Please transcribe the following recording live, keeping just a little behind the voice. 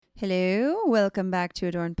Hello, welcome back to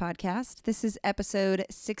Adorn Podcast. This is episode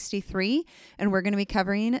 63, and we're going to be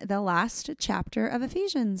covering the last chapter of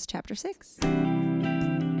Ephesians, chapter 6.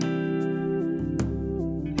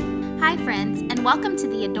 Hi, friends, and welcome to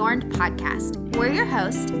the Adorned Podcast. We're your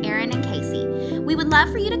hosts, Erin and Casey. We would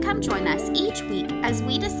love for you to come join us each week as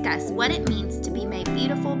we discuss what it means to be made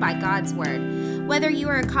beautiful by God's Word. Whether you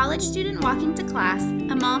are a college student walking to class,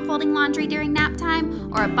 a mom folding laundry during nap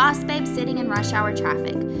time, or a boss babe sitting in rush hour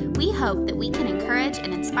traffic, we hope that we can encourage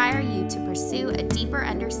and inspire you to pursue a deeper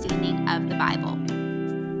understanding of the Bible.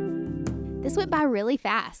 This went by really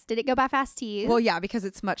fast. Did it go by fast to you? Well, yeah, because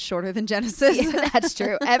it's much shorter than Genesis. Yeah, that's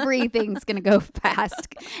true. Everything's going to go fast.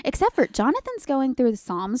 Except for Jonathan's going through the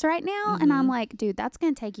Psalms right now. And I'm like, dude, that's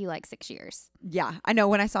going to take you like 6 years. Yeah, I know.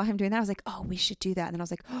 When I saw him doing that, I was like, oh, we should do that. And then I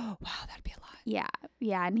was like, oh, wow, that'd be a lot. Yeah.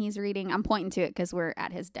 And he's reading, I'm pointing to it because we're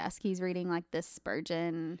at his desk. He's reading like this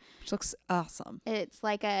Spurgeon. Which looks awesome. It's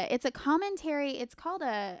like it's a commentary. It's called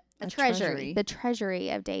a treasury. The Treasury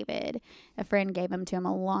of David. A friend gave him to him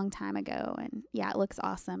a long time ago. And yeah, it looks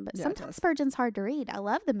awesome. But sometimes Spurgeon's hard to read. I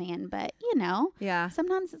love the man, but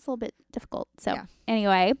sometimes it's a little bit difficult. So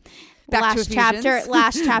anyway, last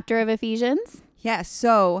chapter of Ephesians. Yeah.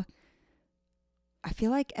 So I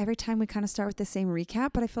feel like every time we kind of start with the same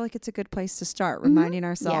recap, but I feel like it's a good place to start reminding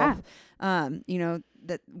ourselves,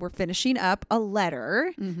 that we're finishing up a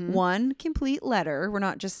letter, one complete letter. We're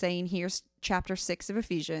not just saying here's chapter 6 of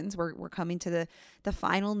Ephesians. We're coming to the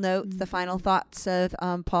final notes, the final thoughts of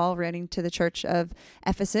Paul writing to the church of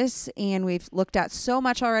Ephesus. And we've looked at so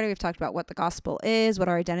much already. We've talked about what the gospel is, what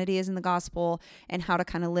our identity is in the gospel, and how to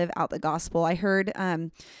kind of live out the gospel. I heard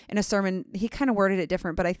in a sermon, he kind of worded it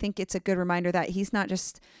different, but I think it's a good reminder that he's not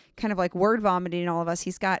just kind of like word vomiting all of us.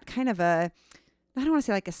 He's got kind of I don't want to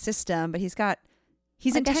say like a system, but he's like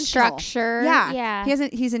intentional. Structure. Yeah.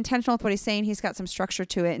 He's intentional with what he's saying. He's got some structure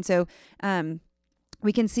to it. And so,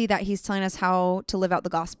 we can see that he's telling us how to live out the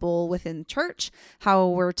gospel within church, how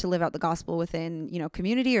we're to live out the gospel within,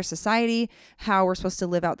 community or society, how we're supposed to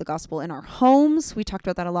live out the gospel in our homes. We talked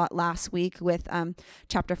about that a lot last week with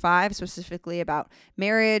chapter 5, specifically about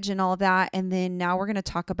marriage and all of that. And then now we're going to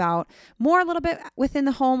talk about more a little bit within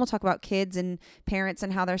the home. We'll talk about kids and parents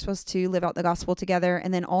and how they're supposed to live out the gospel together.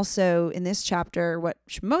 And then also in this chapter, what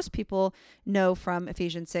most people know from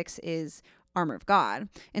Ephesians 6 is armor of God.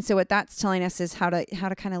 And so what that's telling us is how to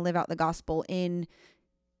kind of live out the gospel in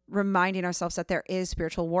reminding ourselves that there is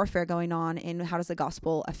spiritual warfare going on, and how does the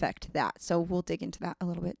gospel affect that. So we'll dig into that a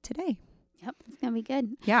little bit today. Yep, it's going to be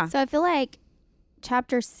good. Yeah. So I feel like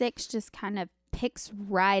chapter 6 just kind of picks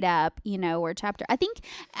right up, I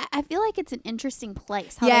feel like it's an interesting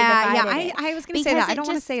place. How I was going to say that. I don't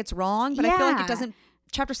want to say it's wrong, but I feel like it doesn't.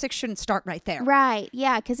 Chapter 6 shouldn't start right there. Right.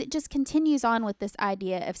 Yeah. Because it just continues on with this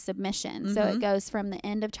idea of submission. So it goes from the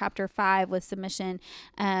end of chapter 5 with submission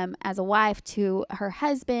as a wife to her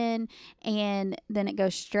husband. And then it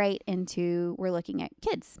goes straight into we're looking at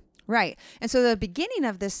kids. Right. And so the beginning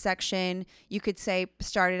of this section, you could say,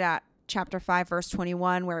 started at chapter 5, verse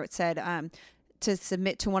 21, where it said, to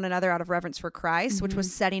submit to one another out of reverence for Christ, which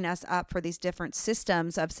was setting us up for these different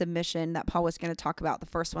systems of submission that Paul was going to talk about. The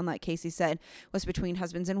first one, like Casey said, was between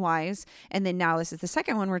husbands and wives. And then now this is the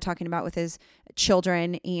second one we're talking about with his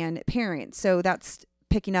children and parents. So that's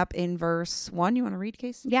picking up in verse 1. You want to read,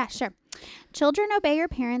 Casey? Yeah, sure. Children, obey your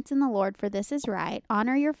parents in the Lord, for this is right.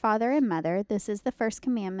 Honor your father and mother. This is the first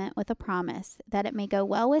commandment with a promise, that it may go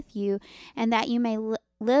well with you and that you may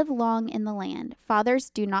live long in the land. Fathers,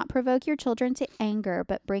 do not provoke your children to anger,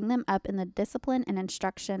 but bring them up in the discipline and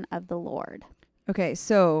instruction of the Lord. Okay,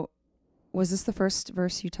 so was this the first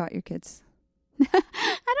verse you taught your kids? I don't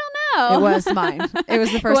know. It was mine. It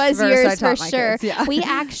was the first verse I taught my kids. Yeah. We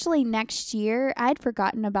actually next year, I'd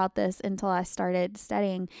forgotten about this until I started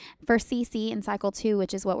studying for CC in cycle 2,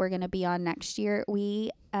 which is what we're going to be on next year. We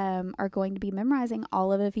are going to be memorizing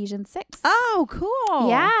all of Ephesians 6. Oh, cool.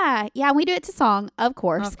 Yeah. Yeah. We do it to song, of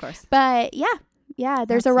course. Of course. But yeah.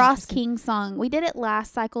 There's a Ross King song. We did it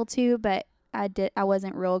last cycle too, but I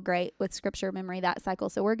wasn't real great with scripture memory that cycle,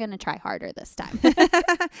 so we're going to try harder this time.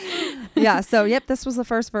 Yeah, so this was the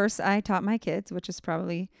first verse I taught my kids, which is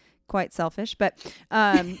probably quite selfish, but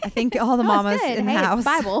I think all the mamas in the house. It's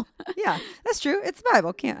Bible. Yeah, that's true. It's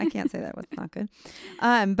Bible. I can't say that was not good.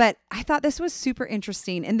 But I thought this was super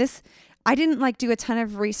interesting, and I didn't do a ton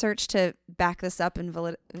of research to back this up and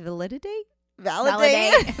validate.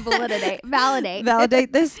 validate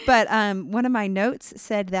this. But one of my notes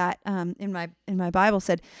said that in my Bible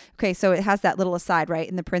said, okay, so it has that little aside right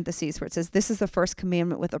in the parentheses where it says, this is the first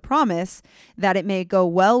commandment with a promise that it may go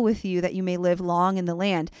well with you, that you may live long in the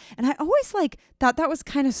land. And I always thought that was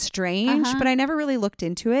kind of strange, but I never really looked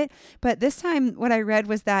into it. But this time what I read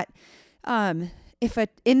was that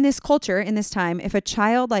in this culture, in this time, if a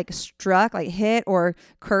child struck, hit or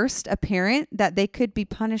cursed a parent, that they could be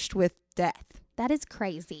punished with death. That is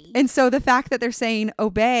crazy. And so the fact that they're saying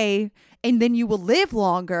obey and then you will live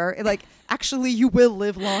longer, actually you will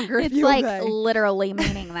live longer. It's if you obey. Literally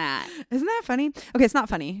meaning that. Isn't that funny? Okay, it's not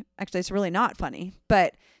funny. Actually, it's really not funny,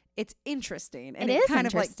 but it's interesting. And it kind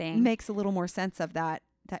interesting. of makes a little more sense of that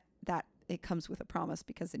it comes with a promise,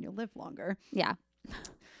 because then you'll live longer. Yeah.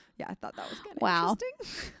 Yeah, I thought that was kind of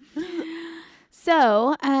interesting.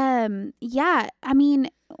 So, yeah, I mean,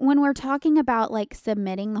 when we're talking about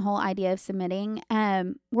submitting, the whole idea of submitting,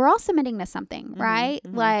 we're all submitting to something, right?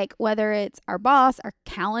 Mm-hmm. Whether it's our boss, our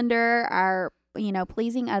calendar, our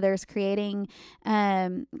pleasing others, creating,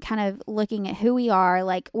 kind of looking at who we are,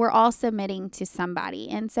 we're all submitting to somebody.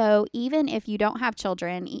 And so even if you don't have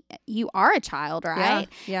children, you are a child, right?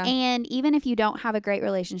 Yeah. And even if you don't have a great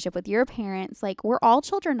relationship with your parents, we're all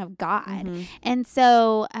children of God. Mm-hmm. And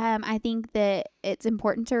so, I think that it's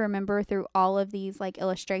important to remember through all of these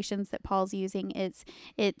illustrations that Paul's using,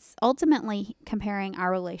 it's ultimately comparing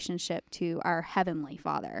our relationship to our Heavenly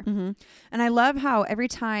Father. Mm-hmm. And I love how every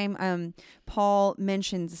time, Paul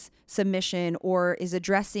mentions submission or is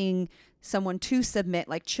addressing someone to submit,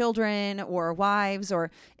 like children or wives,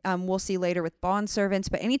 or we'll see later with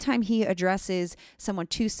bondservants. But anytime he addresses someone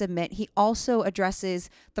to submit, he also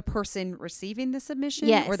addresses the person receiving the submission,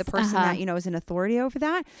 or the person that, is in authority over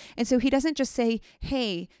that. And so he doesn't just say,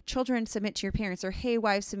 hey, children, submit to your parents, or hey,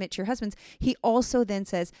 wives, submit to your husbands. He also then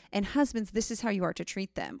says, and husbands, this is how you are to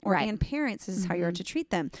treat them. Or, and parents, this is how you are to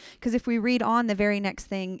treat them. Because if we read on the very next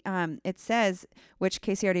thing, it says, which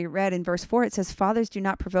Casey already read in verse 4, it says, fathers, do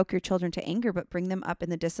not provoke your children to anger, but bring them up in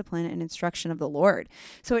the discipline and instruction of the Lord.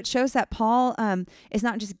 So it shows that Paul is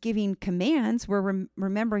not just giving commands. We're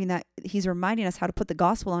remembering that he's reminding us how to put the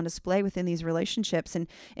gospel on display within these relationships. And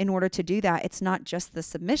in order to do that, it's not just the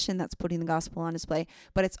submission that's putting the gospel on display,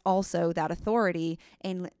 but it's also that authority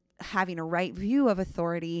and having a right view of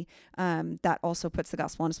authority that also puts the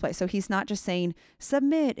gospel on display. So he's not just saying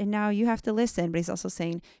submit and now you have to listen, but he's also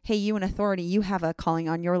saying, hey, you in authority, you have a calling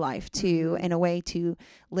on your life too, and a way to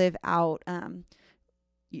live out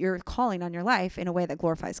your calling on your life in a way that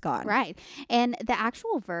glorifies God. Right. And the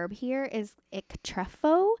actual verb here is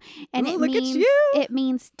ektrepho, and Ooh, it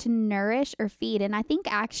means to nourish or feed. And I think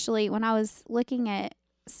actually when I was looking at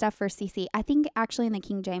stuff for CC, I think actually in the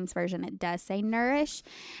King James Version it does say nourish,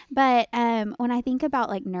 but when I think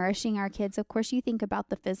about nourishing our kids, of course you think about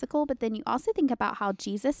the physical, but then you also think about how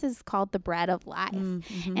Jesus is called the bread of life.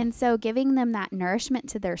 And so giving them that nourishment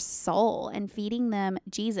to their soul and feeding them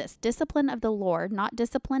Jesus, discipline of the Lord, not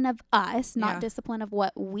discipline of us, not discipline of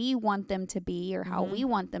what we want them to be or how we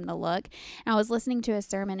want them to look. And I was listening to a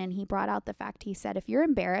sermon and he brought out the fact, he said, if you're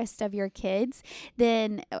embarrassed of your kids,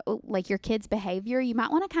 then your kids' behavior, you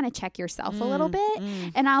might want to kind of check yourself a little bit.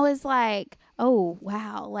 And I was like, oh,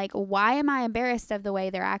 wow. Why am I embarrassed of the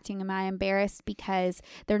way they're acting? Am I embarrassed because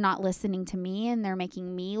they're not listening to me and they're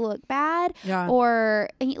making me look bad? Yeah. Or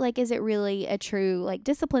is it really a true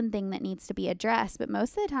discipline thing that needs to be addressed? But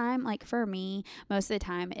most of the time, for me, most of the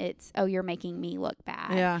time it's, oh, you're making me look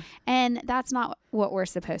bad. Yeah. And that's not what we're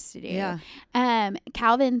supposed to do. Yeah.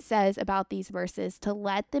 Calvin says about these verses to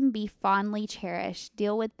let them be fondly cherished,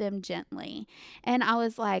 deal with them gently. And I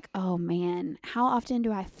was like, oh man, how often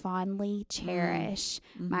do I fondly cherish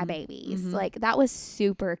my babies? That was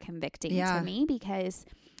super convicting to me, because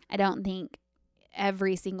I don't think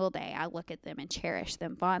every single day I look at them and cherish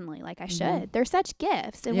them fondly like I should. They're such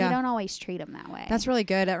gifts, and we don't always treat them that way. That's really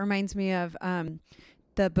good. That reminds me of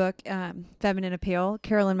the book Feminine Appeal.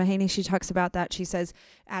 Carolyn Mahaney, she talks about that. She says,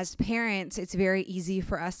 as parents, it's very easy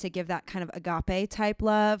for us to give that kind of agape type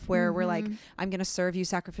love where we're like, I'm going to serve you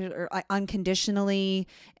sacrificially or unconditionally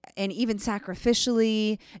and even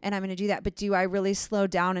sacrificially, and I'm going to do that. But do I really slow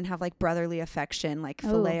down and have brotherly affection,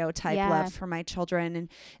 phileo type love for my children? And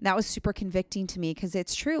that was super convicting to me, because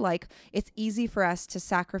it's true. It's easy for us to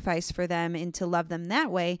sacrifice for them and to love them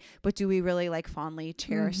that way, but do we really fondly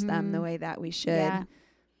cherish them the way that we should? Yeah.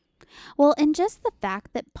 Well, and just the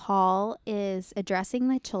fact that Paul is addressing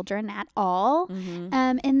the children at all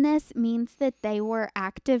in this means that they were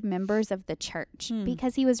active members of the church,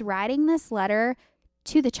 because he was writing this letter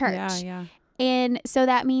to the church. Yeah. And so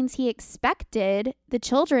that means he expected the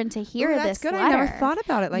children to hear this good. letter. I never thought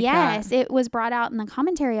about it like that. Yes, it was brought out in the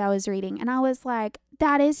commentary I was reading. And I was like,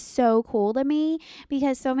 that is so cool to me,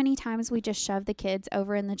 because so many times we just shove the kids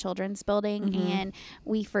over in the children's building and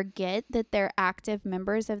we forget that they're active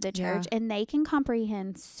members of the church and they can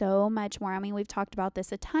comprehend so much more. I mean, we've talked about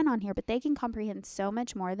this a ton on here, but they can comprehend so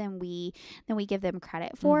much more than we give them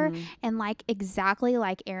credit for. And like exactly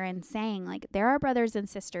like Aaron's saying, like there are brothers and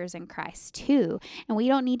sisters in Christ too, and we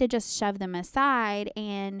don't need to just shove them aside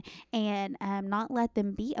and not let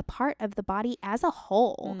them be a part of the body as a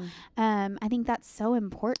whole. I think that's so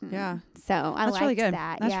important. Yeah. So that's really good.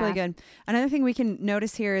 That. That's really good. Another thing we can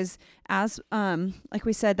notice here is as like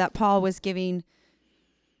we said, that Paul was giving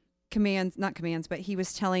not commands, but he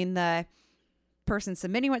was telling the person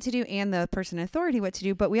submitting what to do and the person in authority what to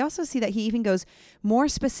do. But we also see that he even goes more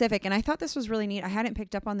specific. And I thought this was really neat. I hadn't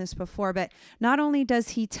picked up on this before, but not only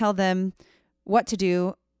does he tell them what to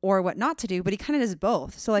do or what not to do, but he kind of does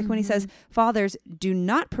both. So like when he says, fathers, do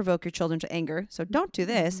not provoke your children to anger. So don't do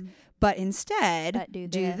this, but instead do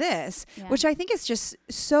this. Yeah. Which I think is just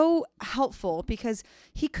so helpful, because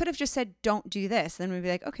he could have just said, don't do this. Then we'd be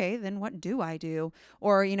like, okay, then what do I do?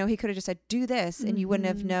 Or, he could have just said, do this, and you wouldn't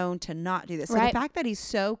have known to not do this. So the fact that he's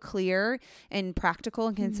so clear and practical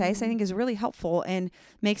and concise, I think is really helpful and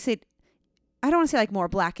makes it, I don't want to say like more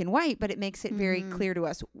black and white, but it makes it very clear to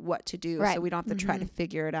us what to do. So we don't have to try to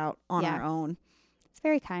figure it out on our own. It's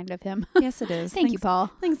very kind of him. Yes, it is. Thank you,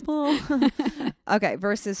 Paul. Thanks, Paul. Okay,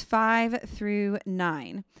 verses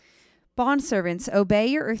 5-9. Bondservants, obey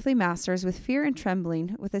your earthly masters with fear and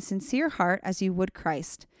trembling, with a sincere heart as you would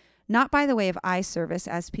Christ, not by the way of eye service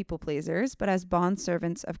as people pleasers, but as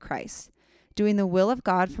bondservants of Christ, doing the will of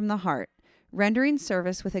God from the heart, rendering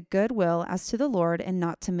service with a good will as to the Lord and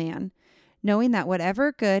not to man, knowing that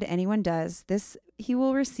whatever good anyone does, this he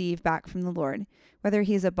will receive back from the Lord, whether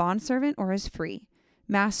he is a bondservant or is free.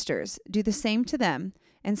 Masters, do the same to them,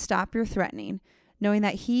 and stop your threatening, knowing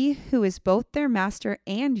that he who is both their master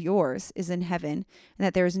and yours is in heaven, and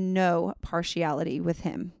that there is no partiality with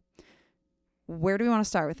him. Where do we want to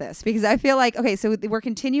start with this? Because I feel like, okay, so we're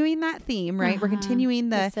continuing that theme, right? We're continuing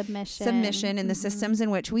the submission and the systems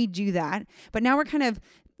in which we do that. But now we're kind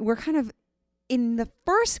of in the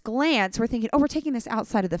first glance, we're thinking, oh, we're taking this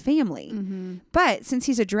outside of the family. But since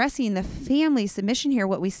he's addressing the family submission here,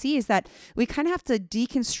 what we see is that we kind of have to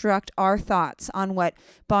deconstruct our thoughts on what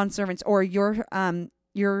bondservants, or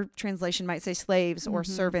your translation might say slaves or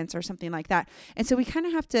servants or something like that. And so we kind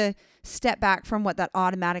of have to step back from what that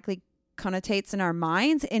automatically connotates in our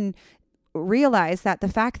minds and realize that the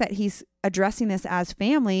fact that he's addressing this as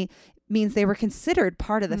family means they were considered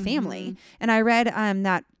part of the family. And I read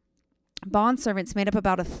that bondservants made up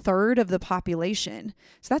about 1/3 of the population.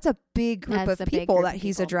 So that's a big group of people that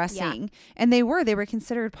he's addressing. Yeah. And they were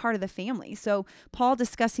considered part of the family. So Paul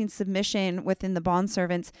discussing submission within the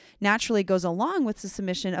bondservants naturally goes along with the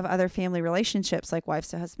submission of other family relationships, like wives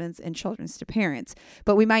to husbands and children to parents.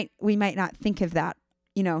 But we might not think of that,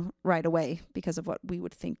 right away because of what we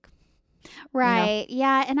would think. Right.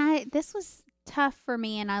 Yeah. And this was tough for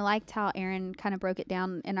me, and I liked how Aaron kind of broke it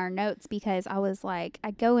down in our notes, because I was like,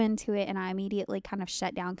 I go into it and I immediately kind of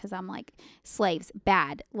shut down, because I'm like, slaves,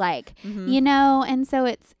 bad, like, and so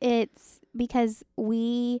it's because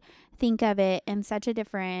we think of it in such a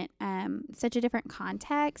different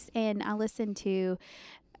context. And I listened to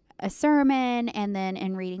a sermon, and then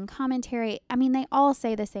in reading commentary, I mean, they all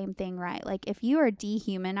say the same thing, right? Like, if you are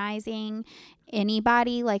dehumanizing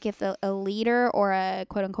anybody, like if a leader or a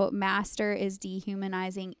quote unquote master is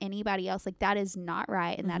dehumanizing anybody else, like that is not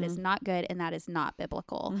right, and that is not good, and that is not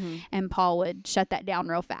biblical. And Paul would shut that down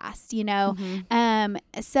real fast,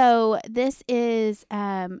 so this is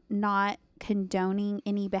not condoning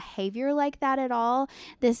any behavior like that at all.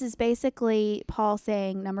 This is basically Paul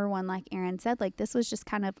saying, number one, like Aaron said, like this was just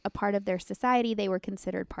kind of a part of their society. They were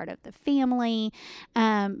considered part of the family.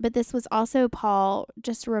 But this was also Paul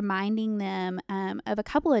just reminding them of a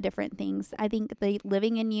couple of different things. I think the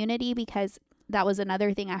living in unity, because that was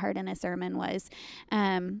another thing I heard in a sermon, was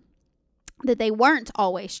that they weren't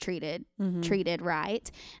always treated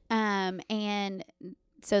right. And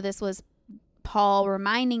so this was Paul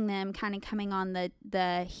reminding them, kind of coming on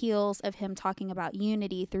the heels of him talking about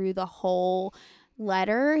unity through the whole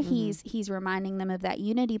letter. He's reminding them of that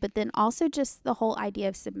unity, but then also just the whole idea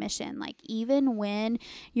of submission. Like, even when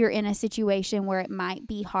you're in a situation where it might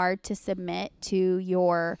be hard to submit to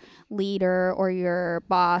your leader or your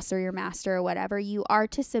boss or your master or whatever, you are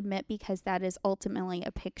to submit, because that is ultimately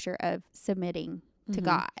a picture of submitting to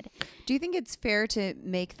God. Do you think it's fair to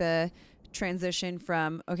make the transition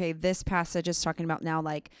from, okay, this passage is talking about now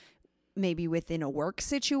like maybe within a work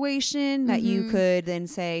situation that you could then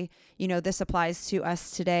say, you know, this applies to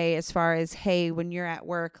us today as far as, hey, when you're at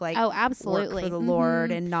work, like, oh, absolutely, work for the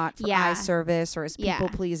Lord and not for eye service or as people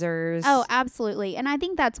pleasers. Oh, absolutely. And I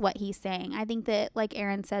think that's what he's saying. I think that, like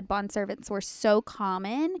Aaron said, bondservants were so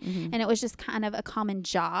common and it was just kind of a common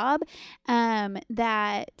job,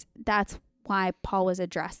 that's why Paul was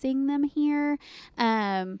addressing them here.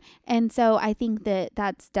 And so I think that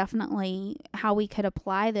that's definitely how we could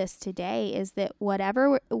apply this today, is that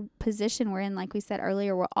whatever position we're in, like we said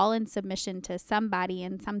earlier, we're all in submission to somebody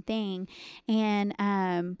and something.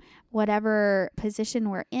 And whatever position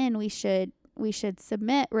we're in, we should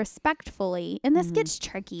submit respectfully. And this gets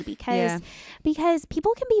tricky because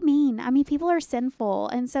people can be mean. I mean, people are sinful.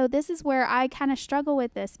 And so this is where I kind of struggle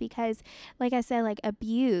with this, because like I said, like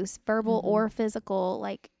abuse, verbal or physical,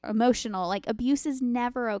 like emotional, like abuse is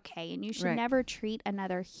never okay. And you should never treat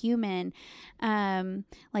another human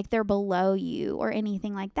like they're below you or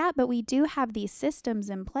anything like that. But we do have these systems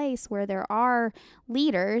in place where there are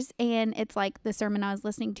leaders, and it's like the sermon I was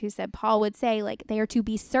listening to said, Paul would say, like, they are to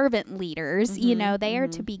be servant leaders. You know, they are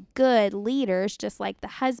to be good leaders, just like the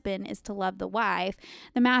husband is to love the wife.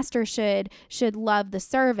 The master should love the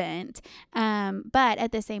servant. But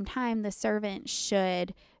at the same time, the servant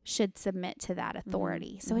should submit to that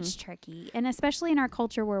authority. So it's tricky. And especially in our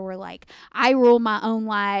culture where we're like, I rule my own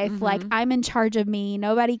life. Like, I'm in charge of me.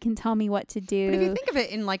 Nobody can tell me what to do. But if you think of it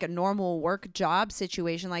in like a normal work job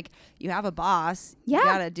situation, like you have a boss, you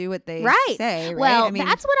got to do what they say. Right? Well, I mean,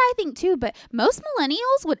 that's what I think too. But most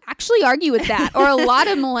millennials would actually argue with that, or a lot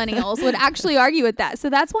of millennials would actually argue with that. So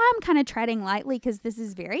that's why I'm kind of treading lightly, because this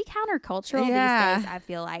is very countercultural these days, I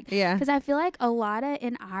feel like. Yeah. Because I feel like a lot of,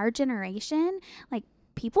 in our generation, like,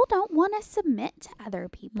 people don't want to submit to other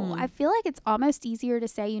people. I feel like it's almost easier to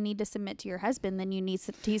say you need to submit to your husband than you need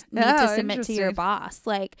to submit to your boss.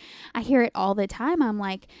 Like, I hear it all the time. I'm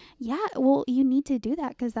like, yeah, well, you need to do that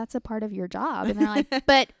because that's a part of your job. And they're like,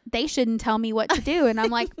 but they shouldn't tell me what to do. And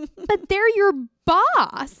I'm like, but they're your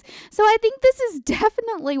boss. So I think this is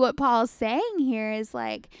definitely what Paul's saying here, is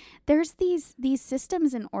like, there's these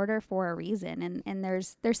systems in order for a reason, and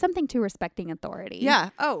there's something to respecting authority. Yeah.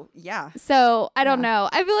 Oh, yeah. So I don't know.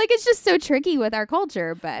 I feel like it's just so tricky with our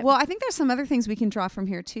culture. But well, I think there's some other things we can draw from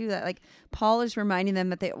here too, that like Paul is reminding them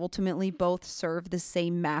that they ultimately both serve the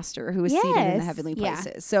same master who is seated in the heavenly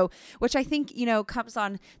places. So, which I think, you know, comes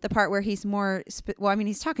on the part where he's more,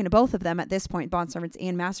 he's talking to both of them at this point, bondservants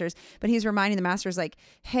and masters, but he's reminding the masters, like,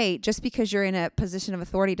 hey, just because you're in a position of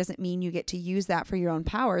authority doesn't mean you get to use that for your own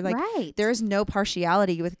power. Like, there is no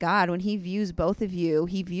partiality with God. When he views both of you,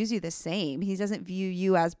 he views you the same. He doesn't view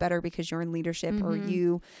you as better because you're in leadership or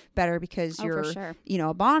you better because you're, you know,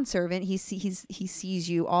 a bondservant. He sees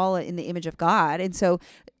you all in the image of God. And so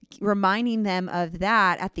reminding them of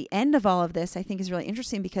that at the end of all of this, I think is really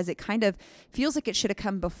interesting, because it kind of feels like it should have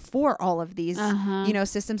come before all of these, you know,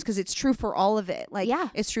 systems, because it's true for all of it. Like,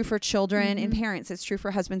 it's true for children and parents. It's true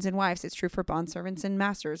for husbands and wives. It's true for bondservants and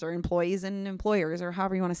masters, or employees and employers, or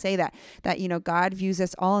however you want to say that, you know, God views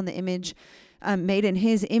us all in the image, made in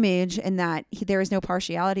his image, and that there is no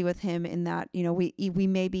partiality with him, in that, you know, we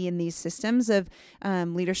may be in these systems of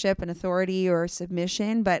leadership and authority or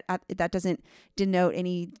submission, but that doesn't denote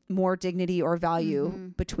any more dignity or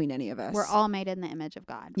value between any of us. We're all made in the image of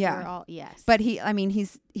God. Yeah. We're all, But he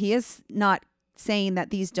is not saying that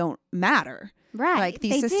these don't matter. Right. Like,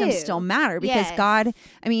 these systems still matter, because God,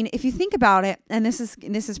 I mean, if you think about it, and this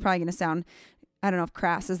is probably going to sound, I don't know if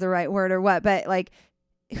crass is the right word or what, but like,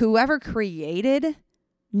 whoever created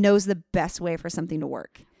knows the best way for something to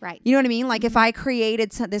work. Right. You know what I mean? Like, if I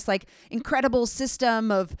created this like incredible system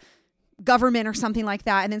of government or something like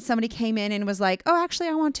that, and then somebody came in and was like, oh, actually,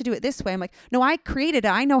 I want to do it this way. I'm like, no, I created it.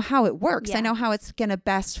 I know how it works. I know how it's going to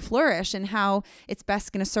best flourish and how it's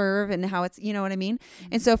best going to serve and how it's, you know what I mean?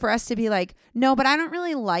 And so for us to be like, no, but I don't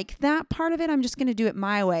really like that part of it, I'm just going to do it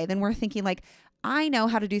my way. Then we're thinking like, I know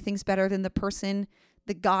how to do things better than the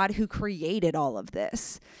God who created all of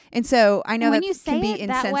this. And so I know that can be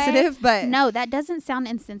insensitive, but no, that doesn't sound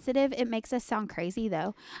insensitive. It makes us sound crazy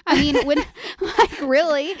though. I mean, when like,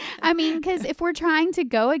 really, I mean, because if we're trying to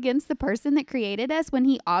go against the person that created us when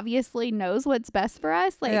he obviously knows what's best for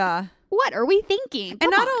us, like, what are we thinking?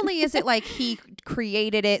 And not only is it like he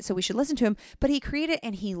created it, so we should listen to him, but he created it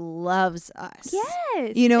and he loves us.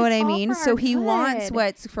 Yes. You know what I mean? So he wants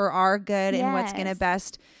what's for our good and what's going to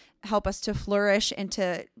best help us to flourish and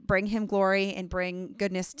to bring him glory and bring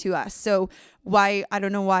goodness to us. So I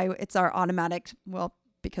don't know why it's our automatic, well,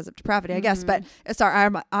 because of depravity, I guess, but it's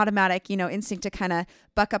our automatic, instinct to kind of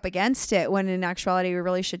buck up against it, when in actuality we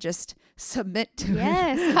really should just submit to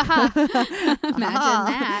it.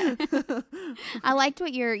 Imagine that. I liked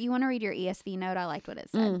what you want to read your ESV note. I liked what it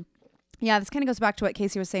said. Yeah, this kind of goes back to what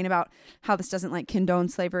Casey was saying about how this doesn't like condone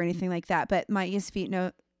slavery or anything like that. But my ESV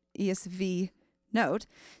note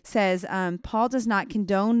says, Paul does not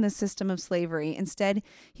condone the system of slavery. Instead,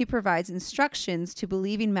 he provides instructions to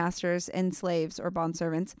believing masters and slaves or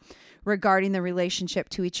bondservants regarding the relationship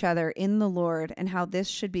to each other in the Lord and how this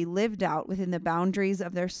should be lived out within the boundaries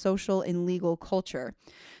of their social and legal culture.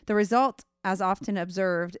 The result, as often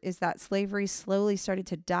observed, is that slavery slowly started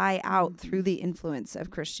to die out through the influence of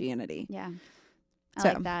Christianity. Yeah. I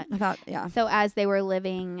like that. I thought, yeah. So as they were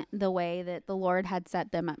living the way that the Lord had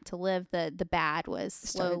set them up to live, the bad was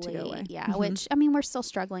slowly, to go away. Yeah. Which, I mean, we're still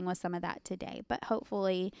struggling with some of that today, but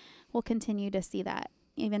hopefully we'll continue to see that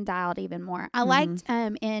even die out even more. I liked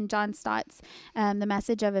in John Stott's The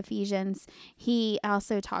Message of Ephesians, he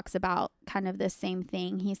also talks about kind of this same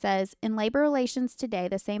thing. He says, in labor relations today,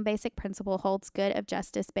 the same basic principle holds good of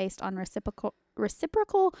justice based on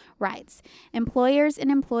reciprocal rights. Employers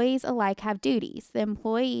and employees alike have duties, the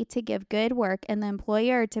employee to give good work and the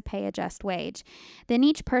employer to pay a just wage. Then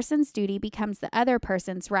each person's duty becomes the other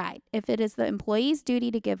person's right. If it is the employee's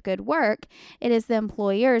duty to give good work, it is the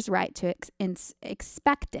employer's right to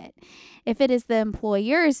expect it. If it is the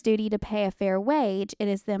employer's duty to pay a fair wage, it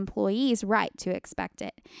is the employee's right to expect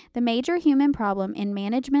it. The major human problem in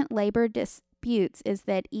management labor disputes is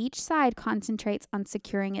that each side concentrates on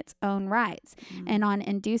securing its own rights and on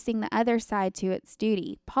inducing the other side to its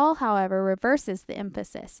duty. Paul, however, reverses the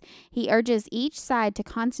emphasis. He urges each side to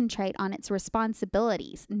concentrate on its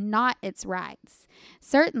responsibilities, not its rights.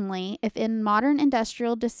 Certainly, if in modern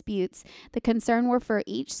industrial disputes the concern were for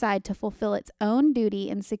each side to fulfill its own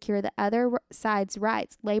duty and secure the other side's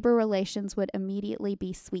rights, labor relations would immediately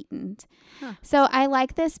be sweetened. So I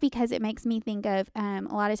like this because it makes me think of a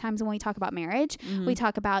lot of times when we talk about marriage, we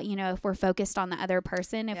talk about, if we're focused on the other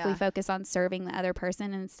person, if we focus on serving the other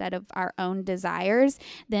person instead of our own desires,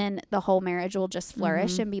 then the whole marriage will just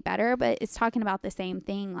flourish and be better. But it's talking about the same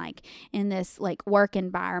thing, like in this like work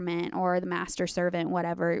environment or the master servant,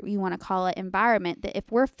 whatever you want to call it, environment, that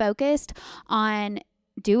if we're focused on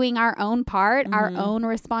doing our own part, our own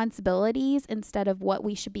responsibilities instead of what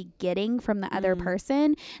we should be getting from the other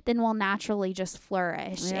person, then we'll naturally just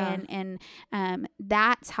flourish. And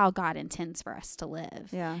that's how God intends for us to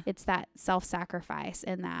live. It's that self-sacrifice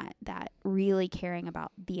and that really caring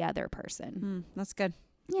about the other person. That's good.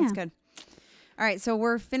 That's good. All right, so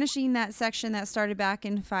we're finishing that section that started back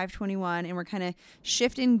in 521, and we're kind of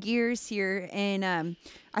shifting gears here. And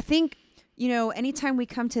I think, anytime we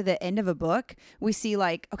come to the end of a book, we see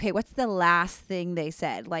like, okay, what's the last thing they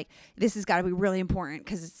said? Like, this has got to be really important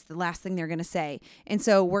because it's the last thing they're going to say. And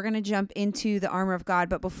so we're going to jump into the armor of God.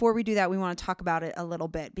 But before we do that, we want to talk about it a little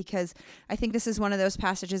bit, because I think this is one of those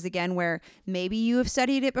passages, again, where maybe you have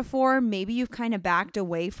studied it before. Maybe you've kind of backed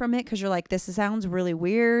away from it because you're like, this sounds really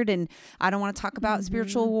weird, and I don't want to talk about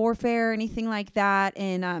spiritual warfare or anything like that.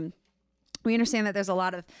 And we understand that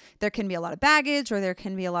there can be a lot of baggage, or there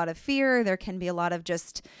can be a lot of fear. There can be a lot of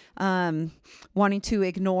just wanting to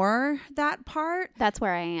ignore that part. That's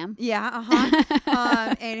where I am. Yeah.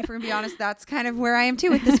 And if we're gonna be honest, that's kind of where I am too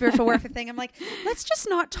with the spiritual warfare thing. I'm like, let's just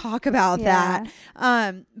not talk about that.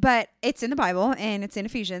 But it's in the Bible and it's in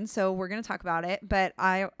Ephesians, so we're going to talk about it. But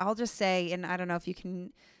I'll just say, and I don't know if you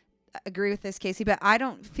can agree with this, Casey, but I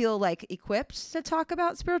don't feel like equipped to talk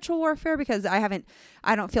about spiritual warfare because I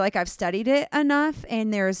don't feel like I've studied it enough,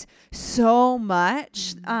 and there's so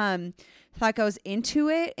much that goes into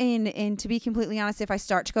it, and to be completely honest, if I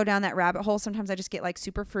start to go down that rabbit hole, sometimes I just get like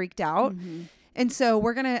super freaked out. And so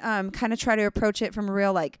we're gonna kind of try to approach it from a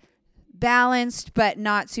real like balanced but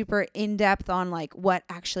not super in-depth on like what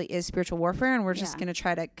actually is spiritual warfare, and we're just gonna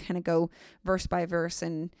try to kind of go verse by verse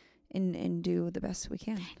and do the best we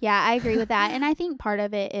can. Yeah, I agree with that. And I think part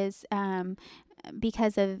of it is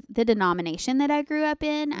because of the denomination that I grew up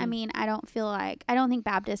in. I mean, I don't think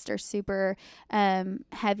Baptists are super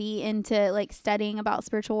heavy into like studying about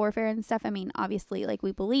spiritual warfare and stuff. I mean, obviously, like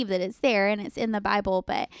we believe that it's there and it's in the Bible,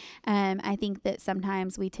 but I think that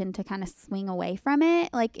sometimes we tend to kind of swing away from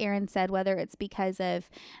it. Like Aaron said, whether it's because of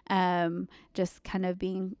just kind of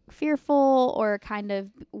being fearful or kind of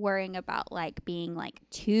worrying about like being like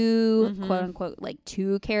too quote unquote like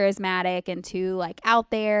too charismatic and too like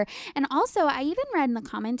out there. And also I even read in the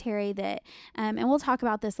commentary that, and we'll talk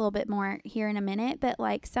about this a little bit more here in a minute, but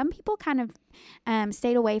like some people kind of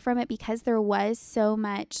stayed away from it because there was so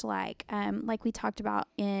much like we talked about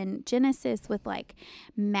in Genesis with like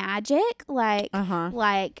magic, like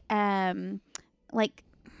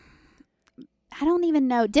I don't even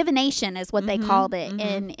know, divination is what they called it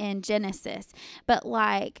in Genesis, but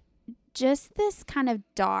like just this kind of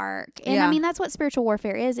dark, and I mean that's what spiritual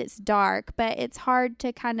warfare is. It's dark, but it's hard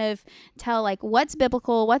to kind of tell like what's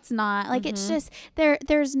biblical, what's not. Like it's just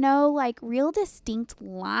there's no like real distinct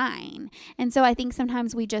line, and so I think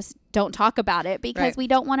sometimes we just don't talk about it because we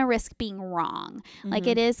don't want to risk being wrong. Like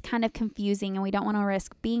it is kind of confusing, and we don't want to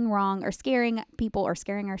risk being wrong or scaring people or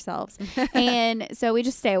scaring ourselves, and so we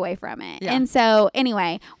just stay away from it. And so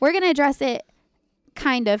anyway, we're gonna address it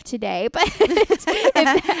kind of today, but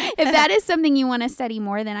if that is something you want to study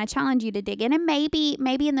more, then I challenge you to dig in, and maybe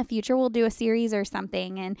in the future we'll do a series or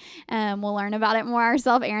something, and we'll learn about it more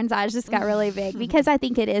ourselves. Aaron's eyes just got really big because I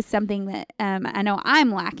think it is something that I know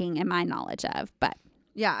I'm lacking in my knowledge of. But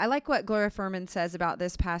yeah, I like what Gloria Furman says about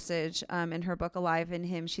this passage in her book Alive in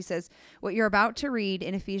Him. She says, what you're about to read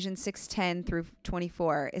in Ephesians 6:10 through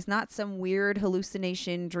 24 is not some weird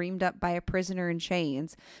hallucination dreamed up by a prisoner in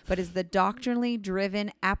chains, but is the doctrinally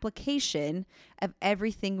driven application of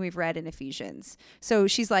everything we've read in Ephesians. So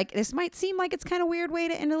she's like, this might seem like it's kind of a weird way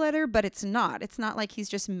to end a letter, but it's not. It's not like he's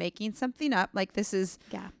just making something up. Like this is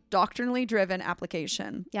doctrinally driven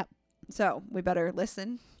application. Yep. So we better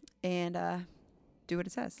listen and do what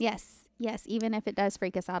it says. Yes, even if it does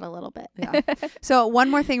freak us out a little bit. Yeah. So one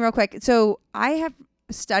more thing real quick. So I have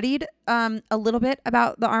studied a little bit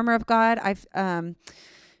about the armor of God. I've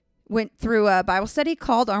went through a Bible study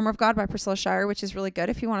called Armor of God by Priscilla Shirer, which is really good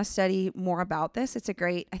if you want to study more about this. It's a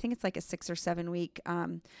great, I think it's like a 6 or 7 week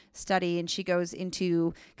study, and she goes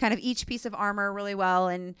into kind of each piece of armor really well,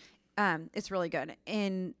 and it's really good.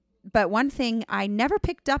 But one thing I never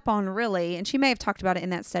picked up on really, and she may have talked about it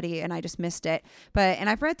in that study and I just missed it, and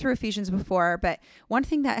I've read through Ephesians before, but one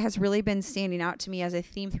thing that has really been standing out to me as a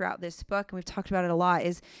theme throughout this book, and we've talked about it a lot,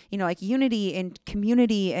 is, like unity and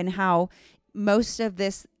community, and how most of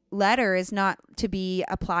this letter is not to be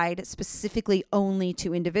applied specifically only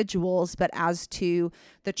to individuals, but as to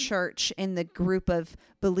the church and the group of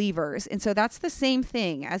believers. And so that's the same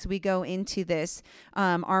thing as we go into this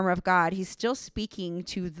armor of God. He's still speaking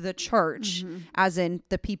to the church, as in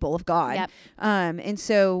the people of God. Yep. And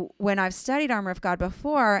so when I've studied armor of God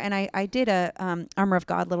before, and I did a armor of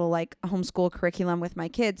God little like homeschool curriculum with my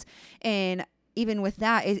kids, and even with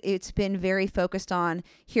that, it's been very focused on,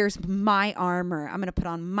 here's my armor. I'm going to put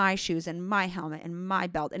on my shoes and my helmet and my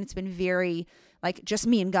belt. And it's been very like just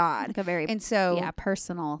me and God. Like a very,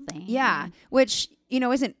 personal thing. Yeah. Which,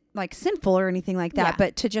 isn't like sinful or anything like that,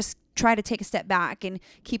 but to just try to take a step back and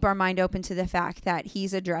keep our mind open to the fact that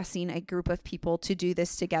he's addressing a group of people to do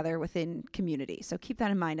this together within community. So keep that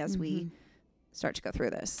in mind as we start to go through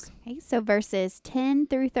this. Okay, so verses 10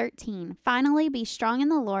 through 13. Finally, be strong in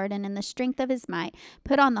the Lord and in the strength of his might.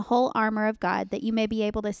 Put on the whole armor of God, that you may be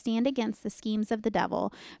able to stand against the schemes of the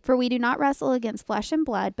devil. For we do not wrestle against flesh and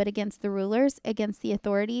blood, but against the rulers, against the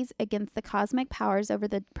authorities, against the cosmic powers over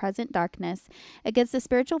the present darkness, against the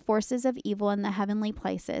spiritual forces of evil in the heavenly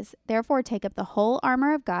places. Therefore, take up the whole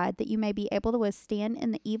armor of God, that you may be able to withstand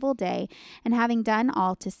in the evil day, and having done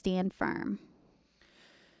all, to stand firm.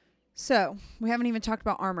 So we haven't even talked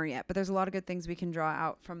about armor yet, but there's a lot of good things we can draw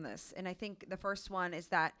out from this. And I think the first one is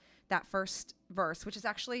that first verse, which is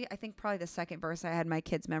actually, I think, probably the second verse I had my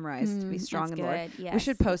kids memorize, to be strong in the Lord. Yes. We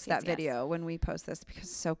should post that video when we post this, because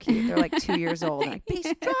it's so cute. They're like 2 years old. Like, be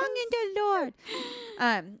strong in the Lord.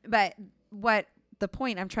 But what the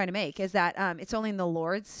point I'm trying to make is that it's only in the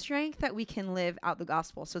Lord's strength that we can live out the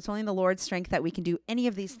gospel. So it's only in the Lord's strength that we can do any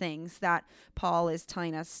of these things that Paul is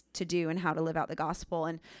telling us to do and how to live out the gospel.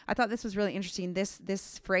 And I thought this was really interesting.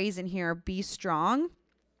 This phrase in here, be strong,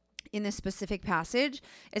 in this specific passage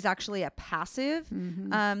is actually a passive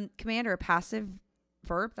command, or a passive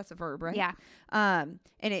verb. That's a verb, right? Yeah. And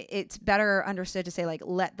it's better understood to say like,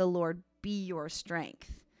 let the Lord be your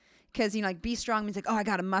strength. Because, like, be strong means like, oh, I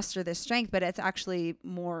got to muster this strength. But it's actually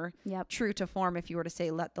more true to form if you were to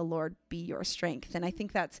say, let the Lord be your strength. And I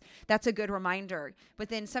think that's a good reminder. But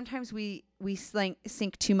then sometimes we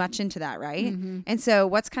sink too much into that, right? And so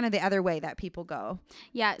what's kind of the other way that people go?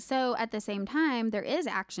 Yeah. So at the same time, there is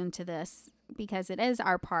action to this, because it is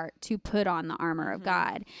our part to put on the armor of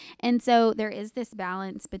God. And so there is this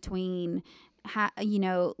balance between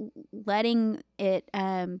letting it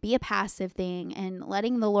be a passive thing and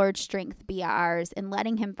letting the Lord's strength be ours and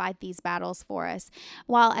letting him fight these battles for us,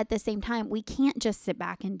 while at the same time we can't just sit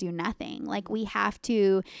back and do nothing. Like, we have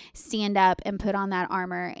to stand up and put on that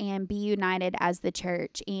armor and be united as the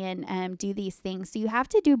church and do these things. So you have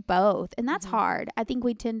to do both, and that's hard. I think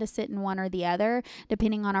we tend to sit in one or the other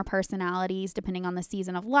depending on our personalities, depending on the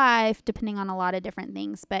season of life, depending on a lot of different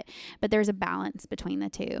things, but there's a balance between the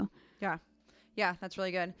two. Yeah, that's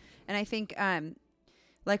really good. And I think,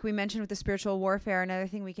 like we mentioned with the spiritual warfare, another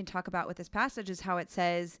thing we can talk about with this passage is how it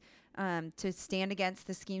says to stand against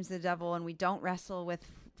the schemes of the devil, and we don't wrestle with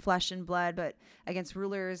flesh and blood, but against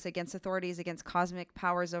rulers, against authorities, against cosmic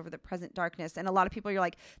powers over the present darkness. And a lot of people, you're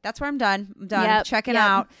like, that's where I'm done. Checking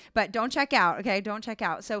out. But don't check out. Okay. Don't check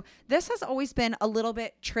out. So this has always been a little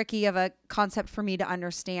bit tricky of a concept for me to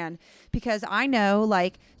understand, because I know,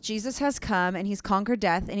 like, Jesus has come and he's conquered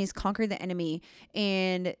death and he's conquered the enemy,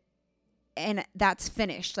 and that's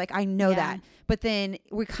finished. Like, I know that. But then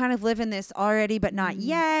we kind of live in this already, but not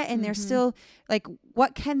yet. And there's still, like,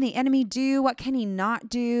 what can the enemy do? What can he not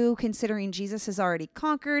do, considering Jesus has already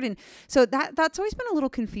conquered? And so that's always been a little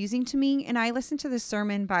confusing to me. And I listened to this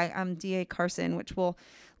sermon by D.A. Carson, which we'll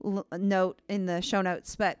note in the show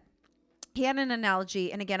notes. But he had an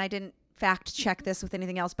analogy. And again, I didn't fact check this with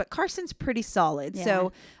anything else, but Carson's pretty solid. Yeah.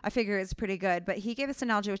 So I figure it's pretty good, but he gave this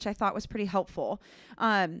analogy, which I thought was pretty helpful.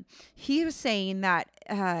 He was saying that,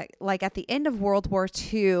 like, at the end of World War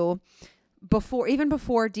II, even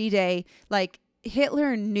before D-Day, like,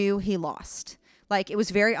 Hitler knew he lost. Like, it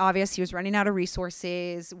was very obvious. He was running out of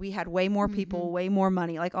resources. We had way more people, way more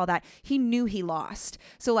money, like all that. He knew he lost.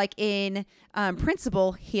 So, like, in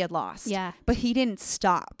principle, he had lost. Yeah. But he didn't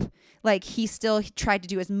stop. Like, he still tried to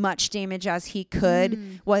do as much damage as he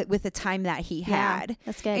could with the time that he had.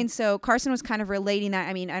 That's good. And so Carson was kind of relating that.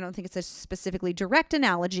 I mean, I don't think it's a specifically direct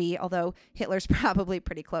analogy, although Hitler's probably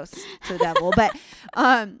pretty close to the devil. But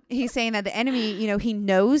he's saying that the enemy, he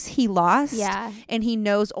knows he lost. Yeah. And he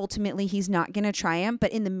knows ultimately he's not going to triumph.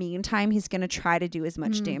 But in the meantime, he's going to try to do as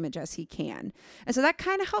much damage as he can. And so that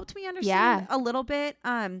kind of helped me understand a little bit.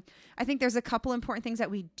 I think there's a couple important things that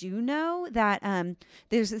we do know, that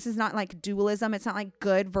this is not like dualism. It's not like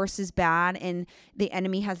good versus bad and the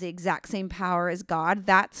enemy has the exact same power as God.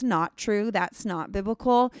 That's not true. That's not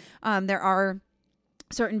biblical. There are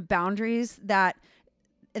certain boundaries that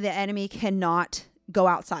the enemy cannot go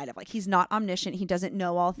outside of. Like, he's not omniscient. He doesn't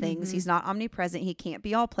know all things. He's not omnipresent. He can't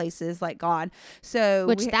be all places like God. So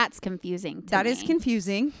that's confusing. That is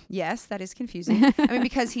confusing. Yes, that is confusing. I mean,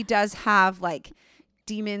 because he does have, like,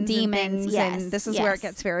 demons and things, and this is where it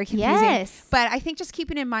gets very confusing. But I think just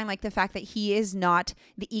keeping in mind, like, the fact that he is not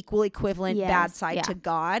the equal equivalent bad side to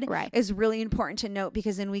God is really important to note,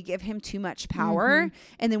 because then we give him too much power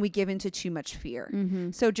and then we give into too much fear.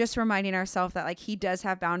 So just reminding ourselves that, like, he does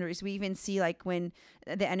have boundaries. We even see, like, when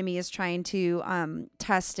the enemy is trying to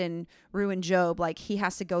test and ruin Job, like, he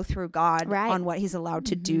has to go through God on what he's allowed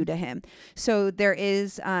to do to him. So there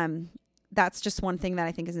is that's just one thing that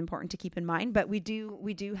I think is important to keep in mind. But we do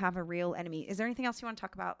have a real enemy. Is there anything else you want to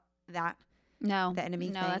talk about that? No. The enemy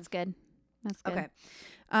No, thing? that's good. That's good. Okay.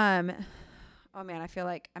 Oh man, I feel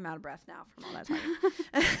like I'm out of breath now from all that talking.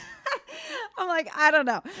 I'm like, I don't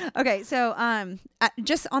know. Okay. So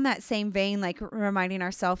just on that same vein, like, reminding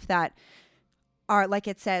ourselves that like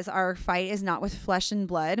it says, our fight is not with flesh and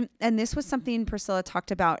blood. And this was something Priscilla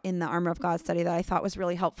talked about in the Armor of God study that I thought was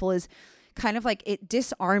really helpful, is kind of like, it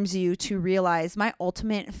disarms you to realize my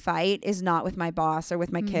ultimate fight is not with my boss or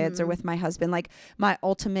with my kids or with my husband. Like, my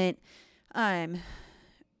ultimate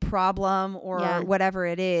problem or whatever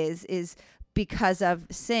it is because of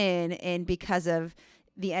sin and because of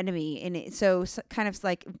the enemy. And so kind of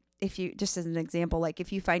like, if you, just as an example, like,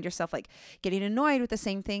 if you find yourself, like, getting annoyed with the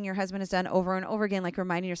same thing your husband has done over and over again, like,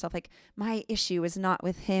 reminding yourself, like, my issue is not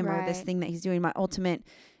with him or this thing that he's doing. My ultimate,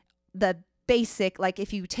 the basic, like,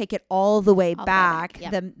 if you take it all the way back,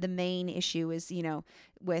 the main issue is,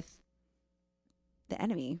 with the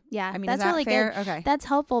enemy. Yeah. I mean, that's is that really fair? good. Okay. That's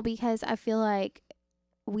helpful, because I feel like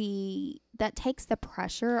that takes the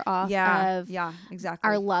pressure off of exactly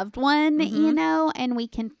our loved one, and we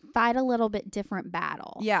can fight a little bit different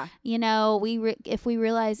battle. Yeah. If we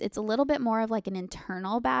realize it's a little bit more of like an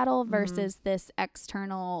internal battle versus this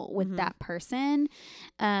external with that person,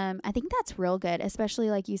 I think that's real good, especially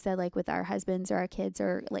like you said, like with our husbands or our kids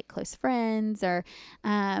or like close friends, or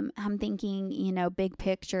I'm thinking, big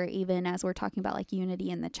picture, even as we're talking about like unity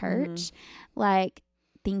in the church, like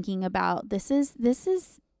thinking about this is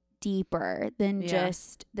deeper than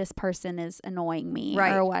just this person is annoying me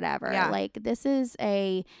right. or whatever. Yeah. Like this is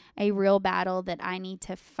a real battle that I need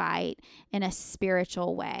to fight in a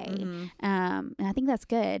spiritual way. Mm-hmm. And I think that's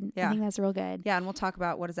good. Yeah. I think that's real good. Yeah. And we'll talk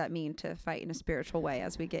about what does that mean to fight in a spiritual way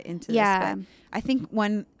as we get into this. Yeah. But I think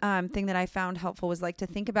one thing that I found helpful was like to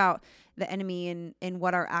think about the enemy and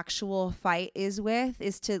what our actual fight is with,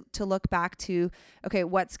 is to look back to, okay,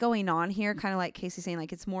 what's going on here? Kind of like Casey saying,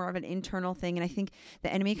 like, it's more of an internal thing. And I think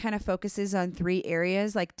the enemy kind of focuses on 3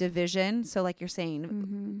 areas, like division. So like you're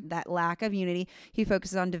saying, that lack of unity. He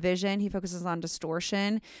focuses on division. He focuses on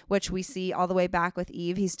distortion, which we see all the way back with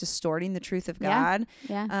Eve. He's distorting the truth of God.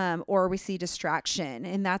 Yeah. Or we see distraction.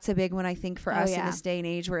 And that's a big one, I think, for us in this day and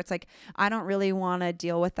age, where it's like, I don't really want to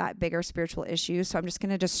deal with that bigger spiritual issue. So I'm just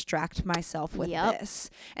going to distract myself with this.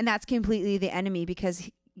 And that's completely the enemy, because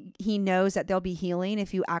he knows that there'll be healing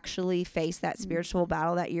if you actually face that spiritual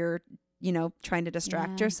battle that you're, trying to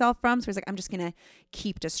distract yourself from. So he's like, I'm just going to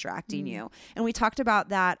keep distracting you. And we talked about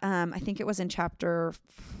that. I think it was in chapter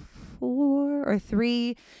 4 or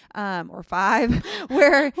 3 or 5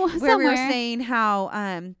 where we were saying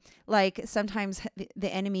how like sometimes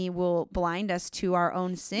the enemy will blind us to our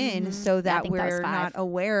own sin so that we're not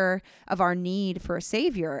aware of our need for a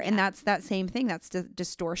savior. And that's that same thing. That's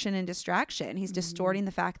distortion and distraction. He's distorting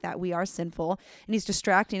the fact that we are sinful, and he's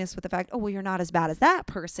distracting us with the fact, oh, well, you're not as bad as that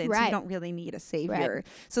person. So you don't really need a savior.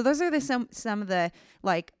 So those are some of the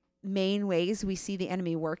like main ways we see the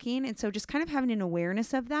enemy working. And so just kind of having an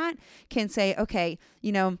awareness of that can say, okay,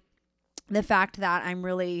 the fact that I'm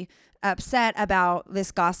really upset about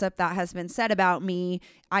this gossip that has been said about me,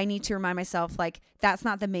 I need to remind myself, like, that's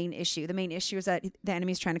not the main issue. The main issue is that the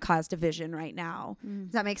enemy's trying to cause division right now.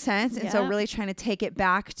 Does that make sense? And so really trying to take it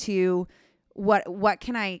back to what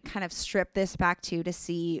can I kind of strip this back to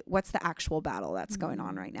see what's the actual battle that's going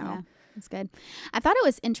on right now. Yeah. That's good. I thought it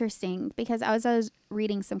was interesting because I was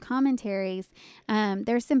reading some commentaries.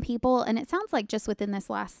 There's some people, and it sounds like just within this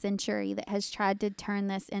last century, that has tried to turn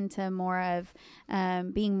this into more of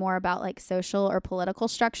being more about like social or political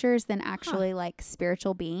structures than actually like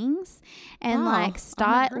spiritual beings. And like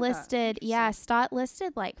Stott listed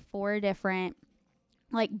like 4 different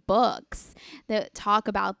like books that talk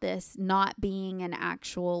about this not being an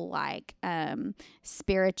actual like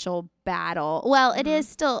spiritual battle. Well, it is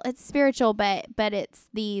still, it's spiritual, but it's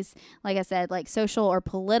these, like I said, like social or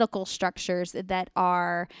political structures that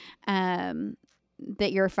are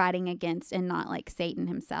that you're fighting against, and not like Satan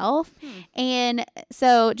himself. And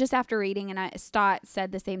so just after reading, and Stott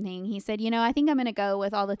said the same thing. He said, I think I'm going to go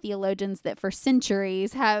with all the theologians that for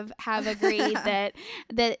centuries have agreed that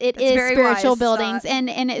it is spiritual buildings. And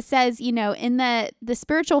it says, in the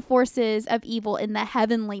spiritual forces of evil in the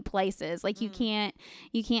heavenly places. Like you can't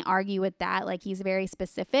argue with that. Like he's very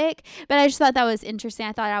specific, but I just thought that was interesting.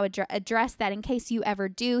 I thought I would address that in case you ever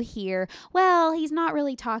do hear, well, he's not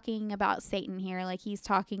really talking about Satan here. Like he's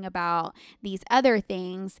talking about these other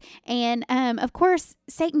things. And of course,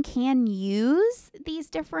 Satan can use these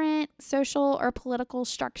different social or political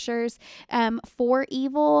structures for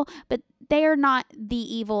evil, but they are not the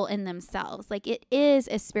evil in themselves. Like it is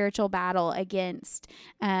a spiritual battle against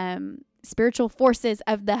spiritual forces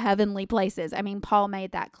of the heavenly places. I mean, Paul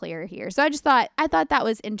made that clear here. So I thought that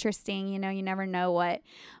was interesting. You never know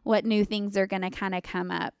what new things are going to kind of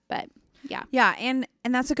come up, but yeah. Yeah. And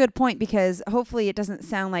that's a good point, because hopefully it doesn't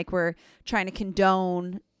sound like we're trying to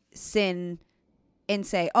condone sin and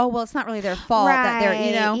say, oh, well, it's not really their fault that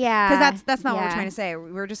they're, because that's not what we're trying to say.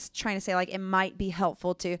 We're just trying to say, like, it might be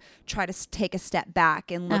helpful to try to take a step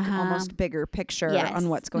back and look almost bigger picture on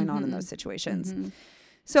what's going on in those situations.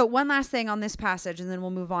 So one last thing on this passage, and then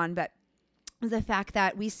we'll move on, but the fact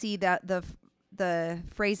that we see that the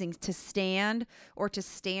phrasing to stand or to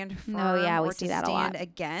stand firm or to stand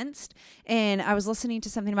against. And I was listening to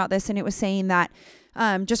something about this, and it was saying that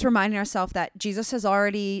just reminding ourselves that Jesus has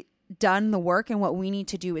already done the work, and what we need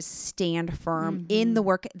to do is stand firm in the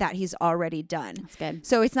work that he's already done. That's good.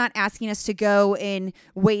 So it's not asking us to go and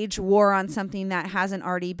wage war on something that hasn't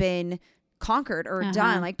already been conquered or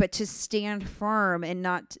done, but to stand firm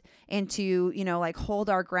and to like hold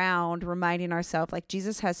our ground, reminding ourselves like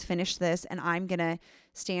Jesus has finished this, and I'm gonna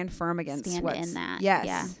stand firm against in that.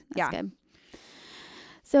 Yes. That's good.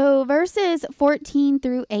 So verses 14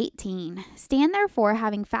 through 18. Stand therefore,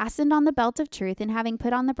 having fastened on the belt of truth, and having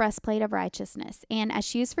put on the breastplate of righteousness, and as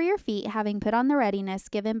shoes for your feet, having put on the readiness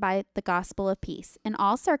given by the gospel of peace. In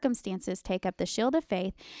all circumstances take up the shield of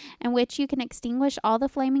faith, in which you can extinguish all the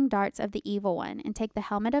flaming darts of the evil one, and take the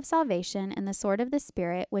helmet of salvation and the sword of the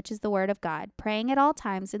Spirit, which is the word of God, praying at all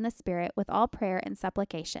times in the Spirit with all prayer and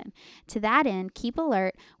supplication. To that end, keep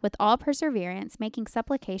alert with all perseverance, making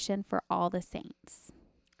supplication for all the saints.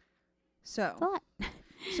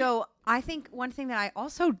 So I think one thing that I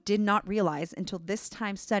also did not realize until this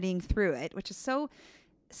time studying through it, which is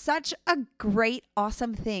such a great,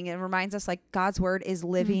 awesome thing. It reminds us like God's word is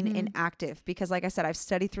living and active, because like I said, I've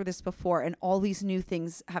studied through this before and all these new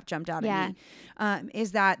things have jumped out at me.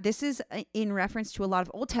 Is that this is in reference to a lot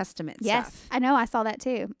of Old Testament stuff. I know. I saw that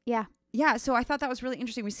too. Yeah. Yeah, so I thought that was really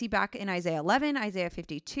interesting. We see back in Isaiah 11, Isaiah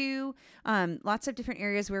 52, lots of different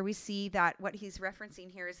areas where we see that what he's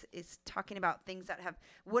referencing here is talking about things that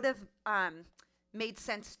would have made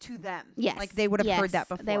sense to them. Yes. Like they would have heard that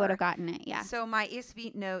before. They would have gotten it, yeah. So my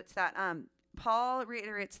ESV notes that Paul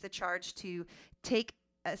reiterates the charge to take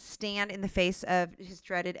a stand in the face of his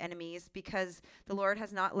dreaded enemies, because the Lord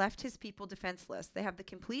has not left his people defenseless. They have the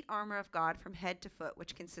complete armor of God from head to foot,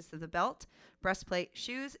 which consists of the belt, breastplate,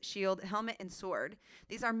 shoes, shield, helmet, and sword.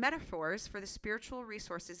 These are metaphors for the spiritual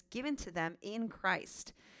resources given to them in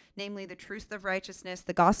Christ, namely the truth of righteousness,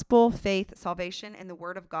 the gospel, faith, salvation, and the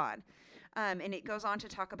word of God. And it goes on to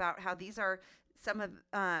talk about how these are some of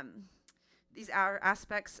these are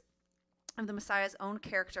aspects of the Messiah's own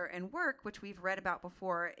character and work, which we've read about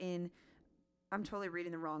before I'm totally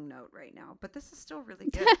reading the wrong note right now, but this is still really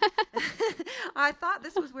good. I thought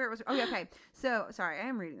this was where it was. Okay. So sorry, I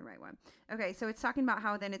am reading the right one. Okay. So it's talking about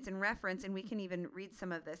how then it's in reference, and we can even read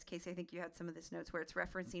some of this. Casey, I think you had some of this notes where it's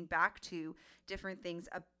referencing back to different things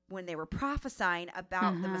when they were prophesying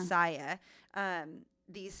about the Messiah.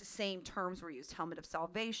 These same terms were used: helmet of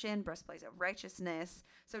salvation, breastplate of righteousness.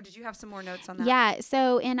 So did you have some more notes on that? Yeah.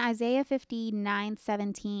 So in Isaiah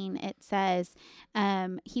 59:17, it says,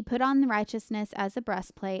 he put on righteousness as a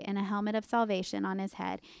breastplate and a helmet of salvation on his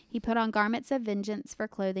head. He put on garments of vengeance for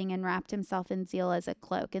clothing and wrapped himself in zeal as a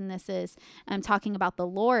cloak. And this is talking about the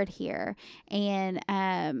Lord here. And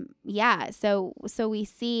so we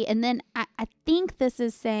see, and then I think this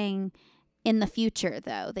is saying in the future,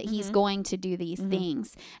 though, that he's going to do these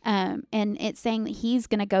things. And it's saying that he's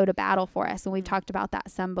going to go to battle for us. And we've talked about that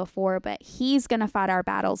some before, but he's going to fight our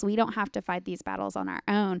battles. We don't have to fight these battles on our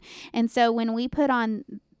own. And so when we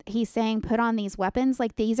he's saying put on these weapons,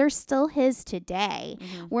 like these are still his today.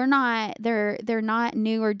 We're not, they're not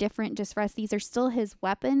new or different just for us. These are still his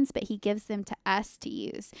weapons, but he gives them to us to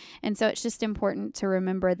use. And so it's just important to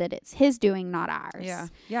remember that it's his doing, not ours.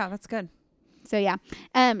 Yeah, that's good. So yeah.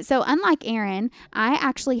 So unlike Aaron, I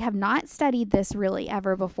actually have not studied this really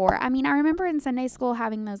ever before. I mean, I remember in Sunday school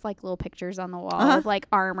having those like little pictures on the wall of like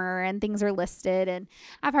armor and things are listed. And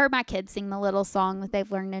I've heard my kids sing the little song that they've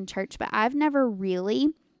learned in church, but I've never really,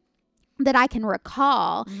 that I can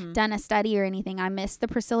recall, done a study or anything. I missed the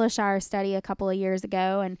Priscilla Shire study a couple of years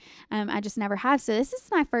ago, and I just never have. So this is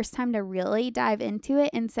my first time to really dive into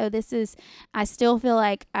it. And so I still feel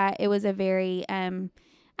like it was a very,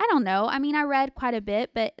 I don't know. I mean, I read quite a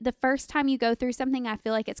bit, but the first time you go through something, I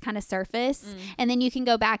feel like it's kind of surface, and then you can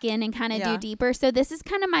go back in and kind of do deeper. So this is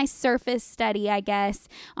kind of my surface study, I guess,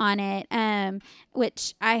 on it,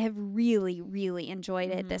 which I have really, really enjoyed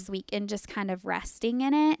it this week, and just kind of resting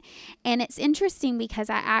in it. And it's interesting because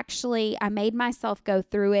I made myself go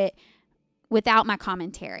through it without my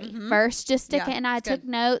commentary first, just to, and I took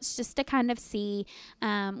notes just to kind of see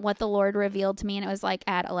what the Lord revealed to me. And it was like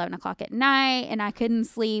at 11 o'clock at night, and I couldn't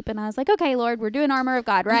sleep. And I was like, okay, Lord, we're doing Armor of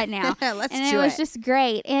God right now. Let's and do it was just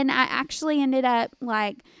great. And I actually ended up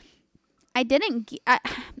like, I don't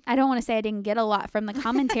want to say I didn't get a lot from the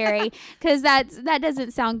commentary, because that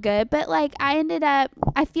doesn't sound good. But like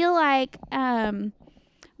I feel like,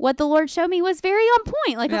 what the Lord showed me was very on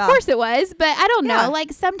point. Like, of course it was, but I don't know.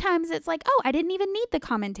 Like, sometimes it's like, oh, I didn't even need the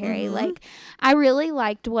commentary. Like, I really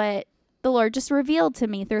liked what the Lord just revealed to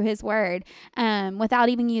me through his word, without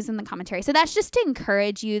even using the commentary. So that's just to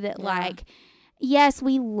encourage you that like, yes,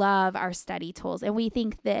 we love our study tools, and we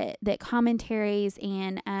think that commentaries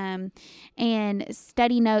and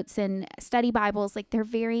study notes and study Bibles, like they're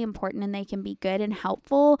very important and they can be good and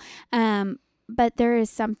helpful. But there is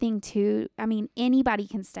something to, I mean, anybody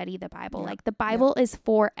can study the Bible. Like the Bible is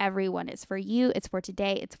for everyone. It's for you. It's for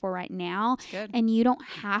today. It's for right now. And you don't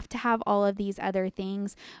have to have all of these other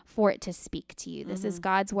things for it to speak to you. This is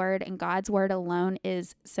God's word, and God's word alone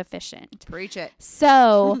is sufficient. Preach it.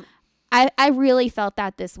 So I really felt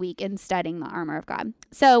that this week in studying the armor of God.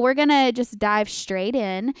 So we're going to just dive straight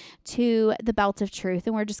in to the belt of truth.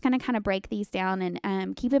 And we're just going to kind of break these down.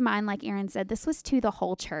 And keep in mind, like Aaron said, this was to the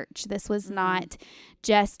whole church. This was not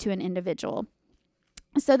just to an individual.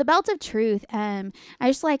 So the belt of truth, I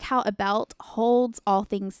just like how a belt holds all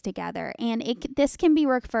things together. And this can be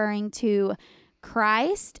referring to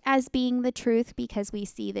Christ as being the truth, because we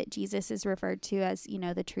see that Jesus is referred to as,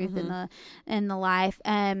 the truth in the life.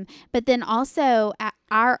 But then also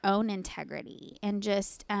our own integrity and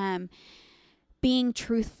just being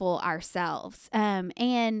truthful ourselves.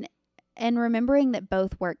 And remembering that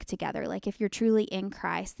both work together. Like if you're truly in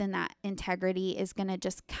Christ, then that integrity is going to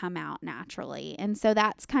just come out naturally. And so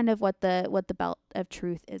that's kind of what the belt of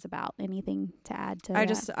truth is about. Anything to add to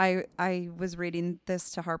that? I was reading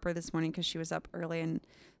this to Harper this morning because she was up early, and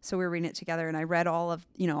so we were reading it together, and I read all of,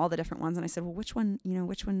 all the different ones, and I said, well, which one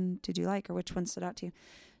did you like, or which one stood out to you?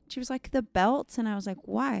 She was like, the belts. And I was like,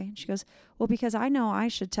 why? And she goes, well, because I know I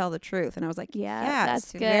should tell the truth. And I was like, yeah,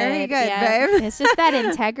 that's good. Very good, babe. It's just that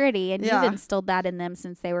integrity. And you've instilled that in them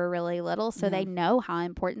since they were really little. So they know how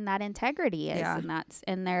important that integrity is. And that's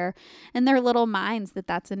in their little minds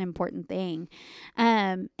that's an important thing.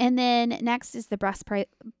 And then next is the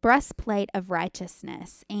breastplate of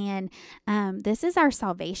righteousness. And this is our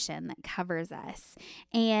salvation that covers us.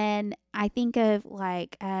 And I think of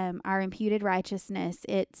like our imputed righteousness.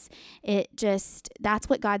 That's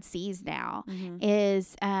what God sees now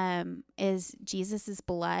is Jesus's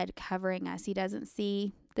blood covering us. He doesn't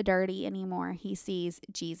see the dirty anymore. He sees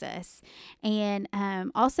Jesus. And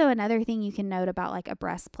also another thing you can note about like a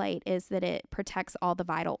breastplate is that it protects all the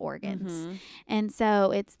vital organs. And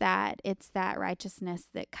so it's that righteousness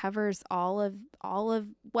that covers all of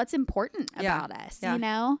what's important about us,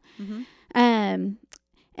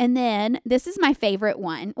 and then this is my favorite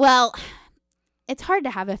one. Well, it's hard to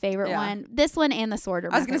have a favorite one. This one and the sword are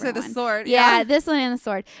my favorite. I was going to say the sword. Yeah, this one and the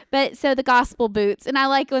sword. But so the gospel boots. And I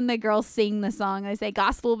like when the girls sing the song, they say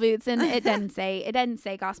gospel boots. And it doesn't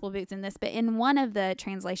say gospel boots in this, but in one of the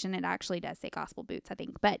translation, it actually does say gospel boots, I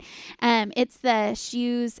think. But it's the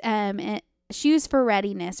shoes for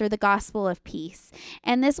readiness, or the gospel of peace.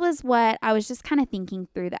 And this was what I was just kind of thinking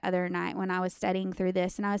through the other night when I was studying through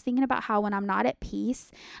this. And I was thinking about how when I'm not at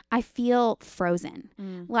peace, I feel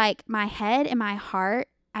frozen. Like my head and my heart,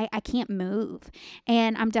 I can't move.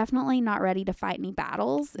 And I'm definitely not ready to fight any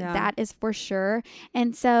battles. That is for sure.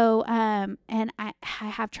 And so, and I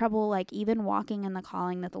have trouble like even walking in the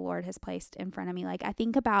calling that the Lord has placed in front of me. Like I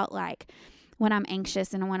think about like when I'm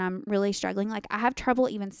anxious and when I'm really struggling, like I have trouble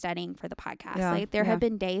even studying for the podcast. Like there have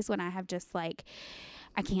been days when I have just like,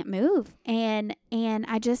 I can't move. And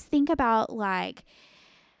I just think about like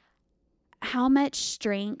how much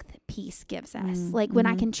strength peace gives us. Like when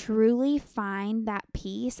I can truly find that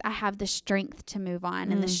peace, I have the strength to move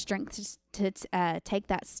on and the strength to take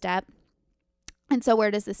that step. And so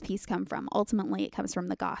where does this peace come from? Ultimately, it comes from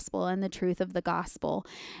the gospel and the truth of the gospel.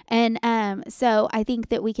 And so I think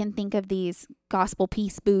that we can think of these gospel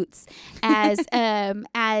peace boots as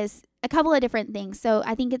a couple of different things. So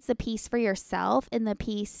I think it's the peace for yourself and the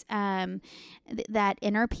peace, that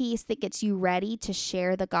inner peace that gets you ready to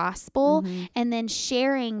share the gospel, and then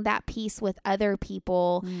sharing that peace with other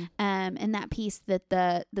people, and that peace that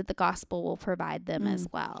the gospel will provide them as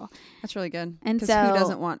well. That's really good. And so who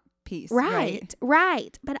doesn't want peace? Right.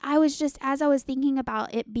 But I was just, as I was thinking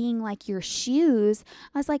about it being like your shoes,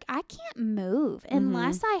 I was like, I can't move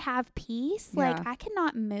unless I have peace. Like I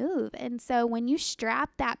cannot move. And so when you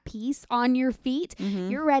strap that peace on your feet,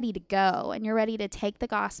 you're ready to go, and you're ready to take the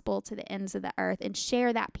gospel to the ends of the earth and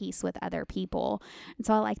share that peace with other people. And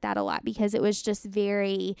so I like that a lot, because it was just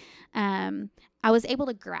very, I was able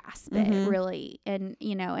to grasp it really, and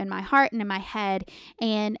in my heart and in my head,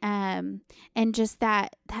 and just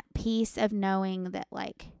that peace of knowing that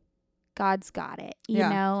like God's got it, you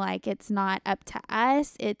know, like it's not up to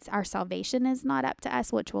us. It's our salvation is not up to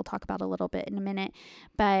us, which we'll talk about a little bit in a minute,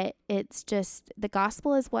 but it's just the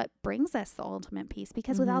gospel is what brings us the ultimate peace,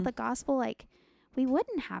 because without the gospel, like we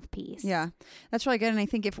wouldn't have peace. Yeah, that's really good. And I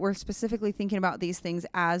think if we're specifically thinking about these things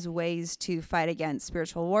as ways to fight against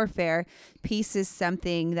spiritual warfare, peace is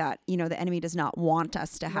something that, the enemy does not want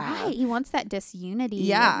us to have. Right. He wants that disunity.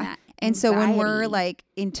 Yeah. And so when we're like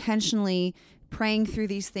intentionally praying through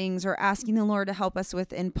these things or asking the Lord to help us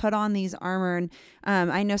with and put on these armor. And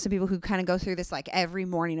I know some people who kind of go through this like every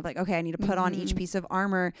morning of like, okay, I need to put on each piece of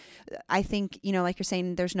armor. I think, like you're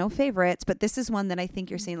saying, there's no favorites, but this is one that I think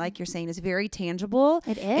you're saying, like you're saying, is very tangible.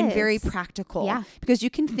 It is. And very practical. Yeah. Because you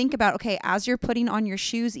can think about, okay, as you're putting on your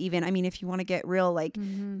shoes, even, I mean, if you want to get real, like,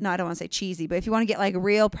 no, I don't want to say cheesy, but if you want to get like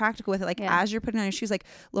real practical with it, like as you're putting on your shoes, like,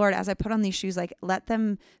 Lord, as I put on these shoes, like, let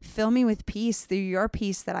them fill me with peace through your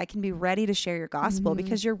peace, that I can be ready to share your gospel.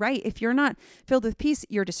 Because you're right. If you're not filled with peace,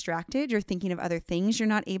 you're distracted. You're thinking of other things. You're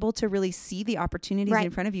not able to really see the opportunities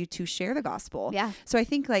in front of you to share the gospel. Yeah. So I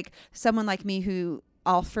think like someone like me who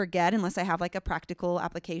I'll forget unless I have like a practical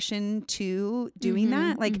application to doing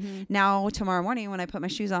that. Like now, tomorrow morning when I put my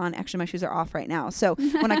shoes on, actually my shoes are off right now. So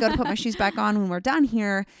when I go to put my shoes back on, when we're done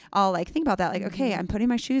here, I'll like think about that. Like, okay, I'm putting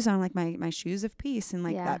my shoes on, like my shoes of peace. And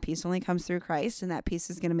like that peace only comes through Christ. And that peace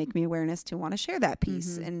is going to make me awareness to want to share that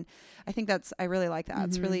peace. And I think I really like that.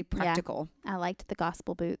 It's really practical. Yeah. I liked the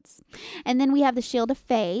gospel boots. And then we have the shield of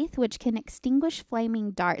faith, which can extinguish flaming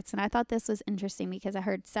darts. And I thought this was interesting because I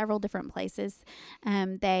heard several different places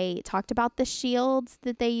they talked about the shields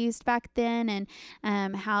that they used back then,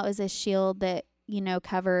 and how it was a shield that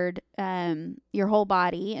covered your whole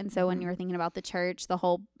body. And so when you were thinking about the church,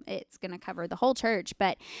 it's going to cover the whole church.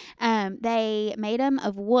 But they made them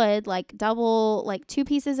of wood, like two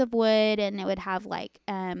pieces of wood, and it would have like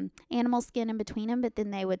animal skin in between them, but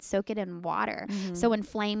then they would soak it in water. So when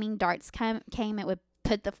flaming darts came, it would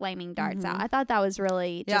put the flaming darts out. I thought that was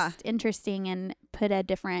really just interesting and put a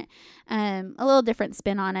little different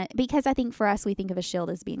spin on it, because I think for us, we think of a shield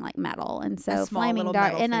as being like metal, and so flaming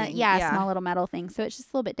dart and a small little metal thing. So it's just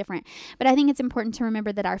a little bit different. But I think it's important to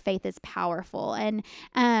remember that our faith is powerful, and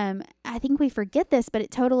I think we forget this, but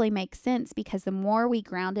it totally makes sense, because the more we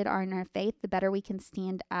grounded are in our faith, the better we can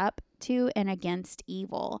stand up to and against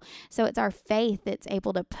evil. So it's our faith that's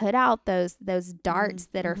able to put out those darts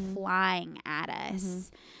that are flying at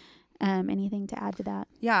us. Anything to add to that?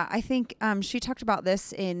 Yeah, I think she talked about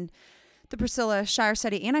this in the Priscilla Shirer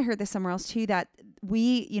study, and I heard this somewhere else too, that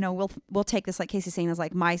we, we'll take this, like Casey's saying, as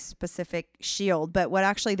like my specific shield, but what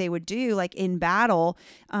actually they would do, like in battle,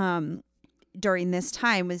 during this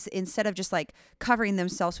time, was instead of just like covering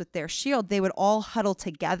themselves with their shield, they would all huddle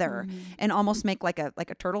together and almost make like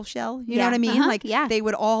a turtle shell. You know what I mean? They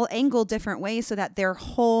would all angle different ways so that their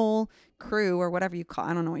whole crew, or whatever you call,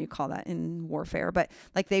 I don't know what you call that in warfare, but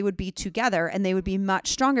like they would be together and they would be much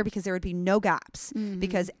stronger because there would be no gaps,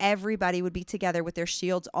 because everybody would be together with their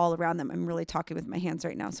shields all around them. I'm really talking with my hands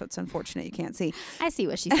right now, so it's unfortunate you can't see. I see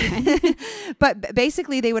what she's doing. But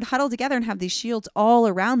basically they would huddle together and have these shields all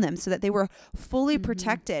around them so that they were fully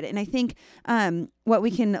protected. And I think what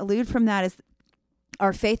we can allude from that is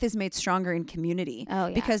our faith is made stronger in community.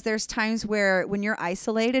 Because there's times where when you're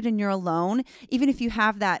isolated and you're alone, even if you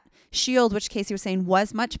have that shield, which Casey was saying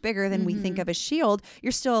was much bigger than we think of as shield,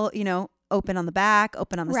 you're still, open on the back,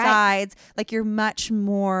 open on the sides. Like you're much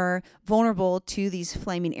more vulnerable to these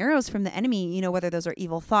flaming arrows from the enemy, whether those are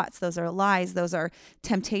evil thoughts, those are lies, those are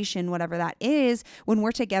temptation, whatever that is. When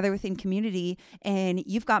we're together within community and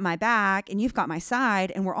you've got my back and you've got my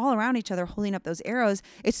side and we're all around each other holding up those arrows,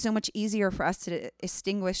 it's so much easier for us to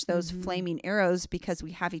extinguish those flaming arrows because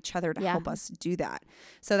we have each other to help us do that.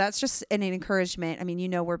 So that's just an encouragement. I mean,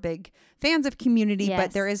 we're big fans of community,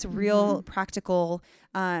 but there is real practical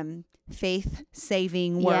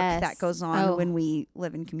faith-saving work that goes on when we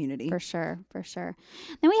live in community. For sure.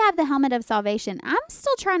 Then we have the helmet of salvation. I'm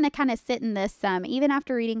still trying to kind of sit in this, even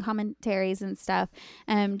after reading commentaries and stuff,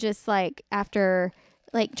 just like after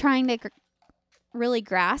like trying to really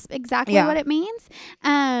grasp exactly what it means.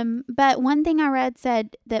 But one thing I read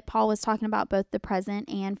said that Paul was talking about both the present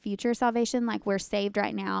and future salvation. Like we're saved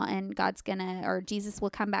right now and Jesus will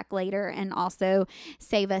come back later and also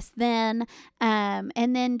save us then.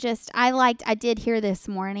 And then I did hear this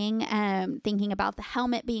morning, thinking about the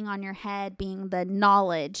helmet being on your head, being the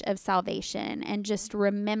knowledge of salvation and just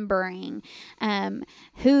remembering,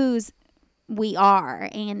 whose we are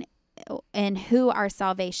and who our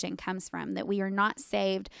salvation comes from, that we are not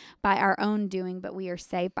saved by our own doing, but we are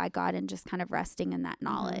saved by God, and just kind of resting in that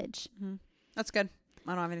knowledge. That's good.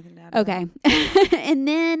 I don't have anything to add. Okay. And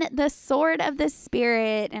then the sword of the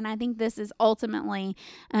Spirit. And I think this is ultimately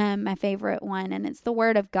my favorite one. And it's the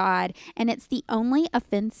word of God. And it's the only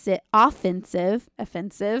offensive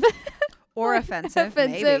or offensive,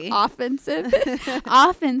 maybe.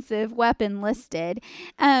 Offensive weapon listed.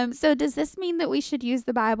 So does this mean that we should use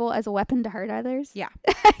the Bible as a weapon to hurt others? Yeah.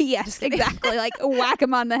 Yes, exactly. Like whack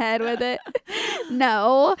them on the head with it.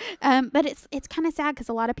 No. But it's kind of sad because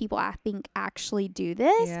a lot of people, I think, actually do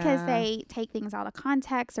this because they take things out of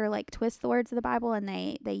context or like twist the words of the Bible and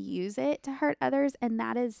they use it to hurt others. And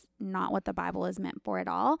that is not what the Bible is meant for at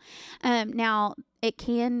all. Now, it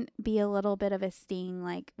can be a little bit of a sting,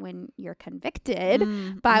 like when you're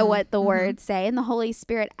convicted by what the words say. And the Holy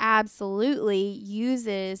Spirit absolutely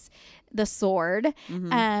uses the sword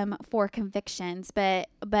for convictions. But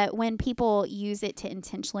when people use it to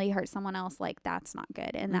intentionally hurt someone else, like that's not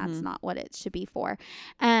good. And that's not what it should be for.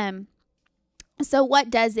 So what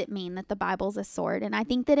does it mean that the Bible's a sword? And I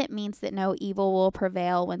think that it means that no evil will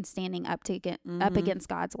prevail when standing up against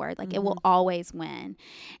God's word. Like it will always win.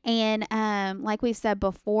 And like we've said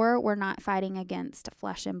before, we're not fighting against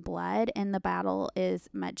flesh and blood, and the battle is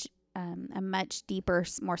a much deeper,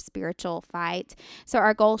 more spiritual fight. So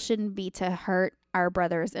our goal shouldn't be to hurt our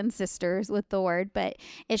brothers and sisters with the word, but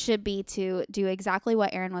it should be to do exactly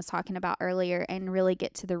what Aaron was talking about earlier and really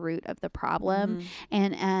get to the root of the problem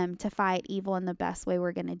and to fight evil. And the best way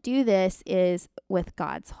we're going to do this is with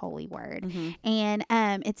God's holy word. And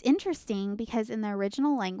it's interesting because in the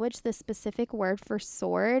original language, the specific word for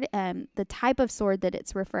sword, the type of sword that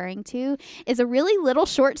it's referring to is a really little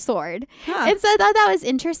short sword. And so I thought that was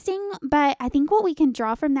interesting, but I think what we can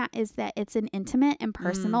draw from that is that it's an intimate and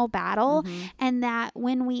personal battle, and that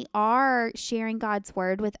when we are sharing God's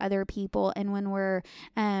word with other people and when we're,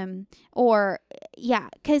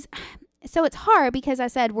 because so it's hard because I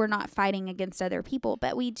said we're not fighting against other people,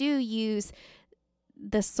 but we do use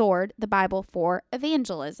the sword, the Bible, for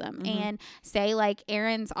evangelism and say like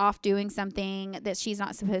Erin's off doing something that she's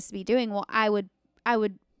not supposed to be doing. Well, I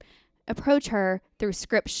would approach her through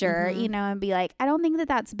scripture, and be like, I don't think that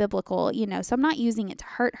that's biblical, so I'm not using it to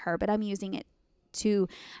hurt her, but I'm using it to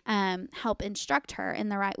help instruct her in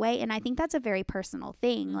the right way. And I think that's a very personal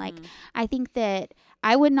thing. Like, I think that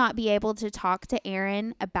I would not be able to talk to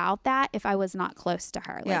Erin about that if I was not close to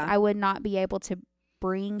her. Like, I would not be able to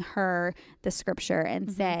bring her the scripture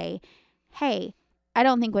and say, hey, I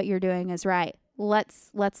don't think what you're doing is right. Let's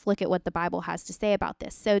look at what the Bible has to say about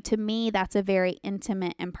this. So to me, that's a very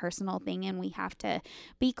intimate and personal thing, and we have to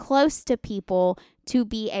be close to people to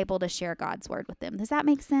be able to share God's word with them. Does that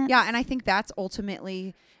make sense? Yeah, and I think that's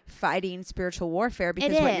ultimately fighting spiritual warfare,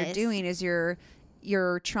 because what you're doing is you're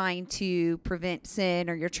trying to prevent sin,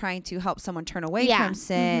 or you're trying to help someone turn away from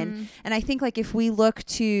sin. And I think like if we look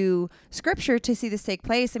to scripture to see this take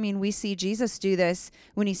place, I mean, we see Jesus do this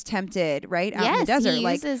when he's tempted, right? Out in the desert.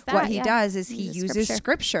 Like what he does is he uses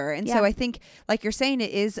scripture. And so I think like you're saying,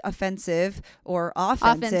 it is offensive or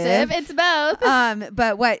offensive. It's both.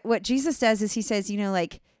 But what Jesus does is he says,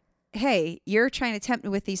 like, hey, you're trying to tempt me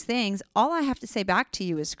with these things. All I have to say back to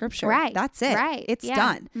you is scripture. Right. That's it. Right. It's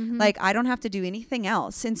done. Like, I don't have to do anything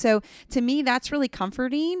else. And so to me, that's really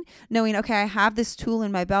comforting, knowing, okay, I have this tool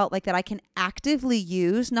in my belt, like that I can actively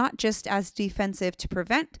use, not just as defensive to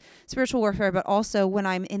prevent spiritual warfare, but also when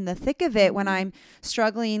I'm in the thick of it, when I'm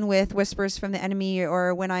struggling with whispers from the enemy,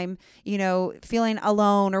 or when I'm, feeling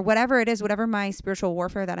alone, or whatever it is, whatever my spiritual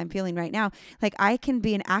warfare that I'm feeling right now, like I can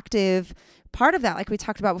be an active part of that. Like we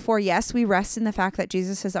talked about before, yes, we rest in the fact that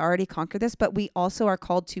Jesus has already conquered this, but we also are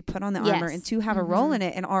called to put on the armor and to have a role in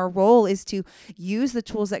it. And our role is to use the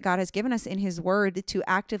tools that God has given us in his word to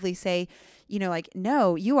actively say, like,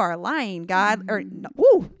 no, you are lying, God, or you're not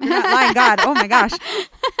lying, God. Oh my gosh.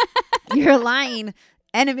 You're lying,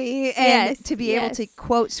 enemy. And to be able to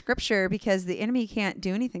quote scripture, because the enemy can't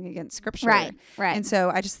do anything against scripture. Right. And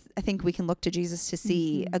so I think we can look to Jesus to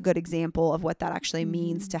see a good example of what that actually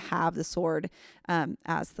means to have the sword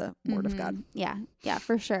as the word of God. Yeah,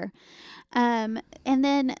 for sure. And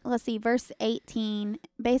then let's see, verse 18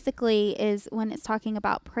 basically is when it's talking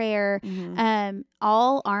about prayer.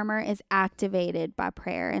 All armor is activated by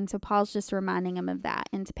prayer. And so Paul's just reminding him of that,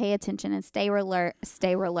 and to pay attention and stay alert.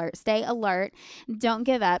 Don't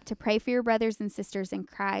give up, to pray for your brothers and sisters in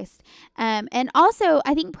Christ. And also,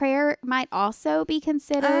 I think prayer might also be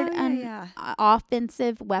considered an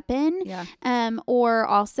offensive weapon, or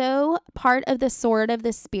also part of the sword of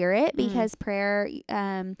the Spirit, because prayer,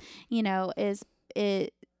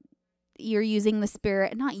 you're using the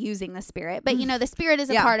Spirit, not using the Spirit, but the Spirit is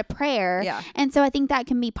a part of prayer. And so I think that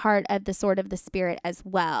can be part of the sword of the Spirit as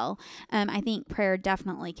well. I think prayer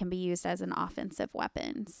definitely can be used as an offensive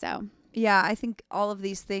weapon. So yeah, I think all of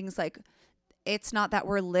these things, like it's not that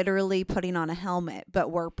we're literally putting on a helmet,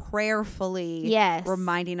 but we're prayerfully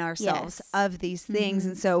reminding ourselves of these things.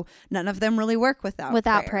 And so none of them really work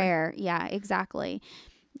without prayer. Yeah, exactly.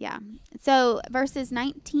 Yeah. So verses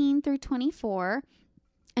 19 through 24.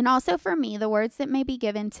 And also for me, the words that may be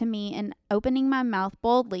given to me in opening my mouth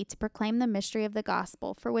boldly to proclaim the mystery of the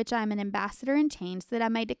gospel, for which I am an ambassador in chains, that I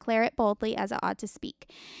may declare it boldly as I ought to speak,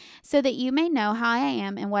 so that you may know how I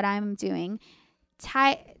am and what I am doing.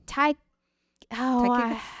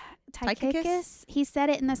 Tychicus. He said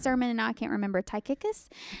it in the sermon, and now I can't remember. Tychicus,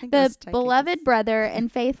 the beloved brother and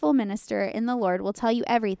faithful minister in the Lord, will tell you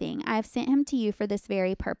everything. I have sent him to you for this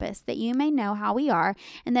very purpose, that you may know how we are,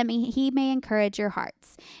 and that he may encourage your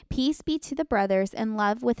hearts. Peace be to the brothers, and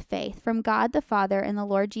love with faith, from God the Father and the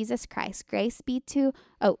Lord Jesus Christ. Grace be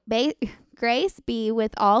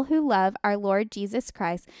with all who love our Lord Jesus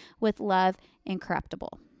Christ with love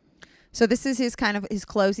incorruptible. So this is his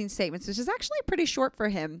closing statements, which is actually pretty short for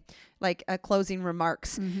him, like closing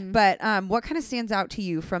remarks. But what kind of stands out to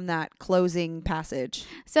you from that closing passage?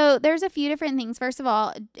 So there's a few different things. First of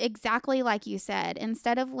all, exactly like you said,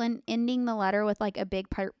 instead of ending the letter with like a big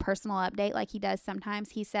personal update like he does sometimes,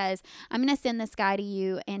 he says, I'm going to send this guy to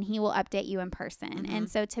you and he will update you in person.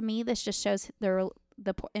 And so to me, this just shows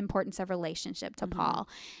the importance of relationship to Paul.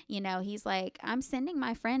 You know, he's like, I'm sending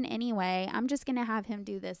my friend anyway. I'm just going to have him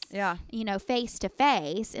do this, face to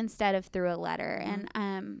face instead of through a letter.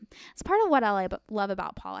 And it's part of what I love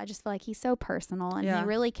about Paul. I just feel like he's so personal and he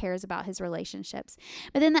really cares about his relationships.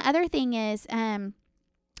 But then the other thing is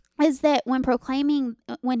that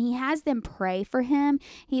when he has them pray for him,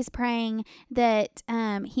 he's praying that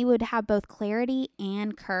he would have both clarity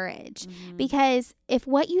and courage. Because if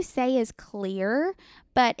what you say is clear,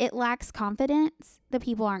 but it lacks confidence, the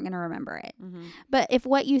people aren't going to remember it. But if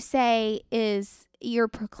what you say is you're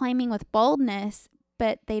proclaiming with boldness,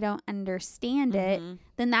 but they don't understand it,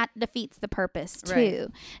 then that defeats the purpose too. Right.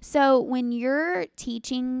 So when you're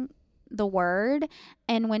teaching the word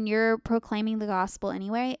and when you're proclaiming the gospel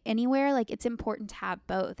anywhere, like it's important to have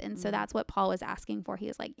both. And so that's what Paul was asking for. He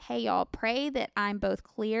was like, hey y'all, pray that I'm both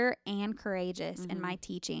clear and courageous in my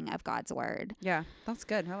teaching of God's word. Yeah, that's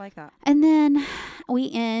good. I like that. And then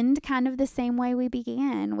we end kind of the same way we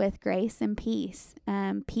began, with grace and peace.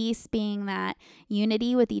 Peace being that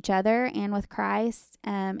unity with each other and with Christ.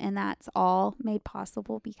 And that's all made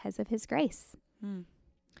possible because of his grace.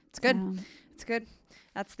 It's good. It's good.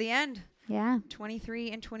 That's the end. Yeah.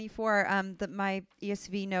 23 and 24. My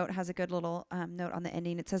ESV note has a good little note on the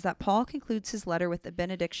ending. It says that Paul concludes his letter with the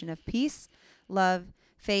benediction of peace, love,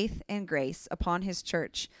 faith, and grace upon his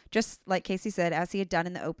church. Just like Casey said, as he had done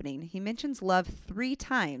in the opening. He mentions love 3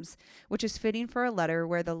 times, which is fitting for a letter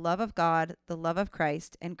where the love of God, the love of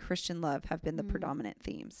Christ, and Christian love have been the predominant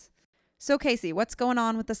themes. So, Casey, what's going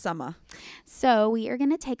on with the summer? So we are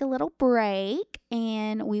going to take a little break,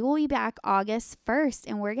 and we will be back August 1st,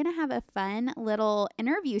 and we're going to have a fun little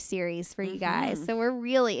interview series for you guys. So we're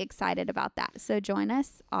really excited about that. So join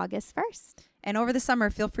us August 1st. And over the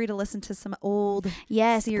summer, feel free to listen to some old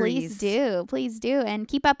series. Please do. Please do. And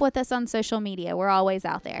keep up with us on social media. We're always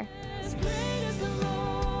out there.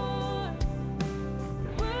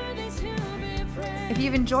 If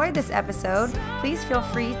you've enjoyed this episode, please feel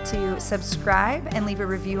free to subscribe and leave a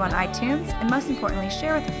review on iTunes, and most importantly,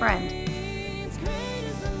 share with a friend.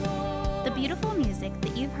 The beautiful music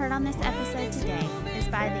that you've heard on this episode today is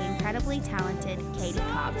by the incredibly talented Katie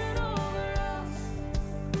Cobbs.